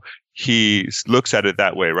how he looks at it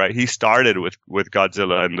that way, right? He started with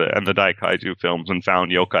Godzilla and the Daikaiju films and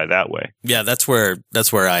found yokai that way. Yeah, that's where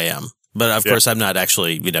I am. But of course, I'm not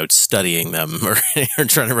actually, studying them or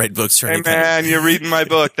trying to write books or anything. Hey man, you're reading my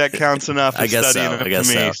book. That counts enough. I guess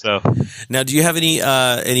so. Now, do you have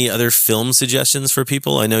any other film suggestions for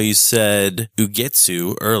people? I know you said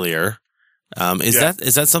Ugetsu earlier. Is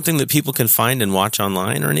that something that people can find and watch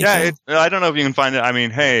online or anything? Yeah, I don't know if you can find it. I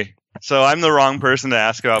mean, hey, so I'm the wrong person to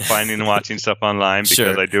ask about finding and watching stuff online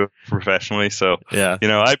because I do it professionally. So,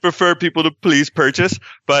 I prefer people to please purchase,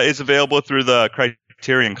 but it's available through the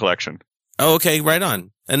Criterion Collection. Oh, okay, right on.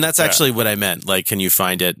 And that's actually what I meant. Like, can you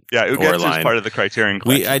find it? Yeah, Ugetsu is part of the Criterion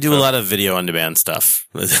Collection. I do a lot of video on demand stuff.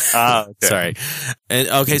 Okay. Sorry. And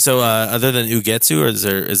okay, so other than Ugetsu, or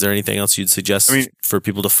is there anything else you'd suggest for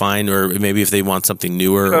people to find, or maybe if they want something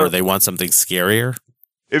newer or they want something scarier?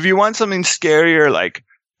 If you want something scarier,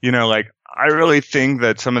 I really think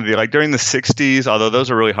that some of the, during the 60s, although those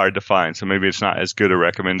are really hard to find, so maybe it's not as good a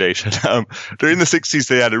recommendation. During the 60s,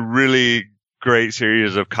 they had a really great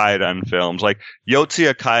series of Kaidan films. Like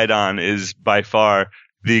Yotsuya Kaidan is by far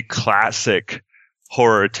the classic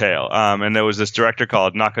horror tale. And there was this director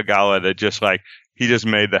called Nakagawa that he just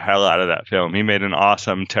made the hell out of that film. He made an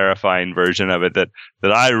awesome, terrifying version of it that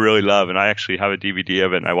I really love. And I actually have a DVD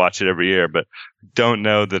of it and I watch it every year, but don't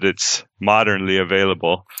know that it's modernly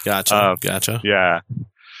available. Gotcha. Yeah.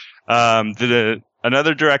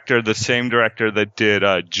 Another director, the same director that did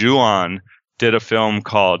Ju-on, did a film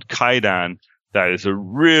called Kaidan that is a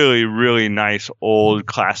really, really nice old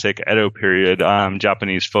classic Edo period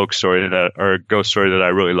Japanese folk story or ghost story that I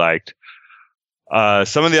really liked.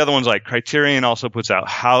 Some of the other ones, like Criterion, also puts out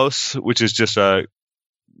House, which is just a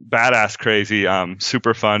badass, crazy,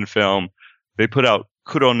 super fun film. They put out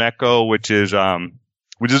Kuroneko, which is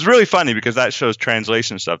really funny because that shows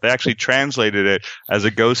translation stuff. They actually translated it as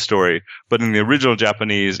a ghost story, but in the original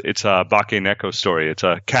Japanese, it's a Bakeneko story. It's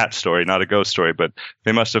a cat story, not a ghost story, but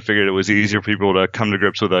they must have figured it was easier for people to come to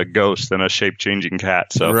grips with a ghost than a shape-changing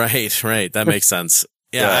cat. So Right. That makes sense.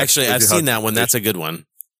 Yeah, actually, I've seen that one. That's a good one.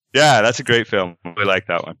 Yeah, that's a great film. I like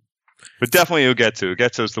that one. But definitely Ugetsu.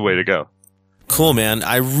 Ugetsu is the way to go. Cool, man.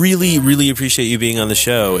 I really, really appreciate you being on the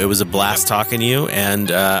show. It was a blast talking to you,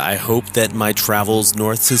 and I hope that my travels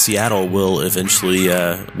north to Seattle will eventually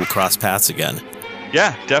will cross paths again.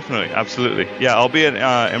 Yeah, definitely. Absolutely. Yeah, I'll be at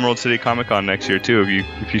Emerald City Comic Con next year, too,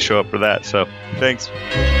 if you show up for that. So, thanks.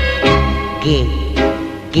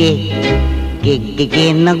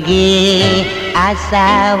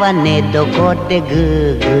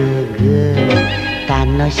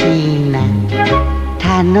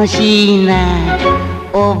楽しいな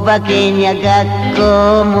お化けにゃ学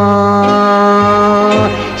校も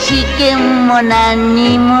試験も何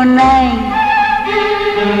にもない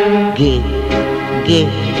ゲゲ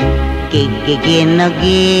ゲゲゲの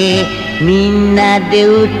ゲみんなで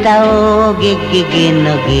歌おうゲゲゲ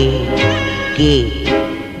のゲゲ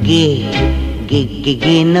ゲゲゲ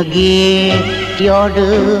ゲのゲ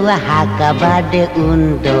夜は墓場で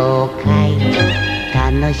運動会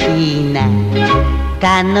楽しいな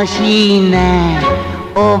楽しいな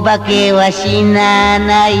お化けは死な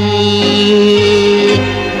ない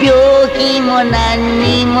病気も何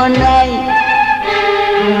にもない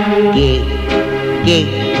ゲゲ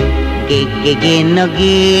ゲゲゲの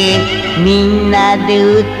ゲみんなで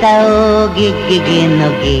歌おうゲゲゲの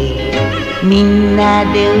ゲみんな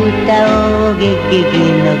で歌おうゲゲゲ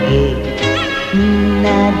のゲみん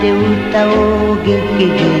なで歌おうゲゲ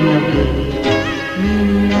ゲのゲみ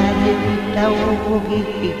んなで歌おうゲゲ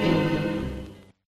ゲ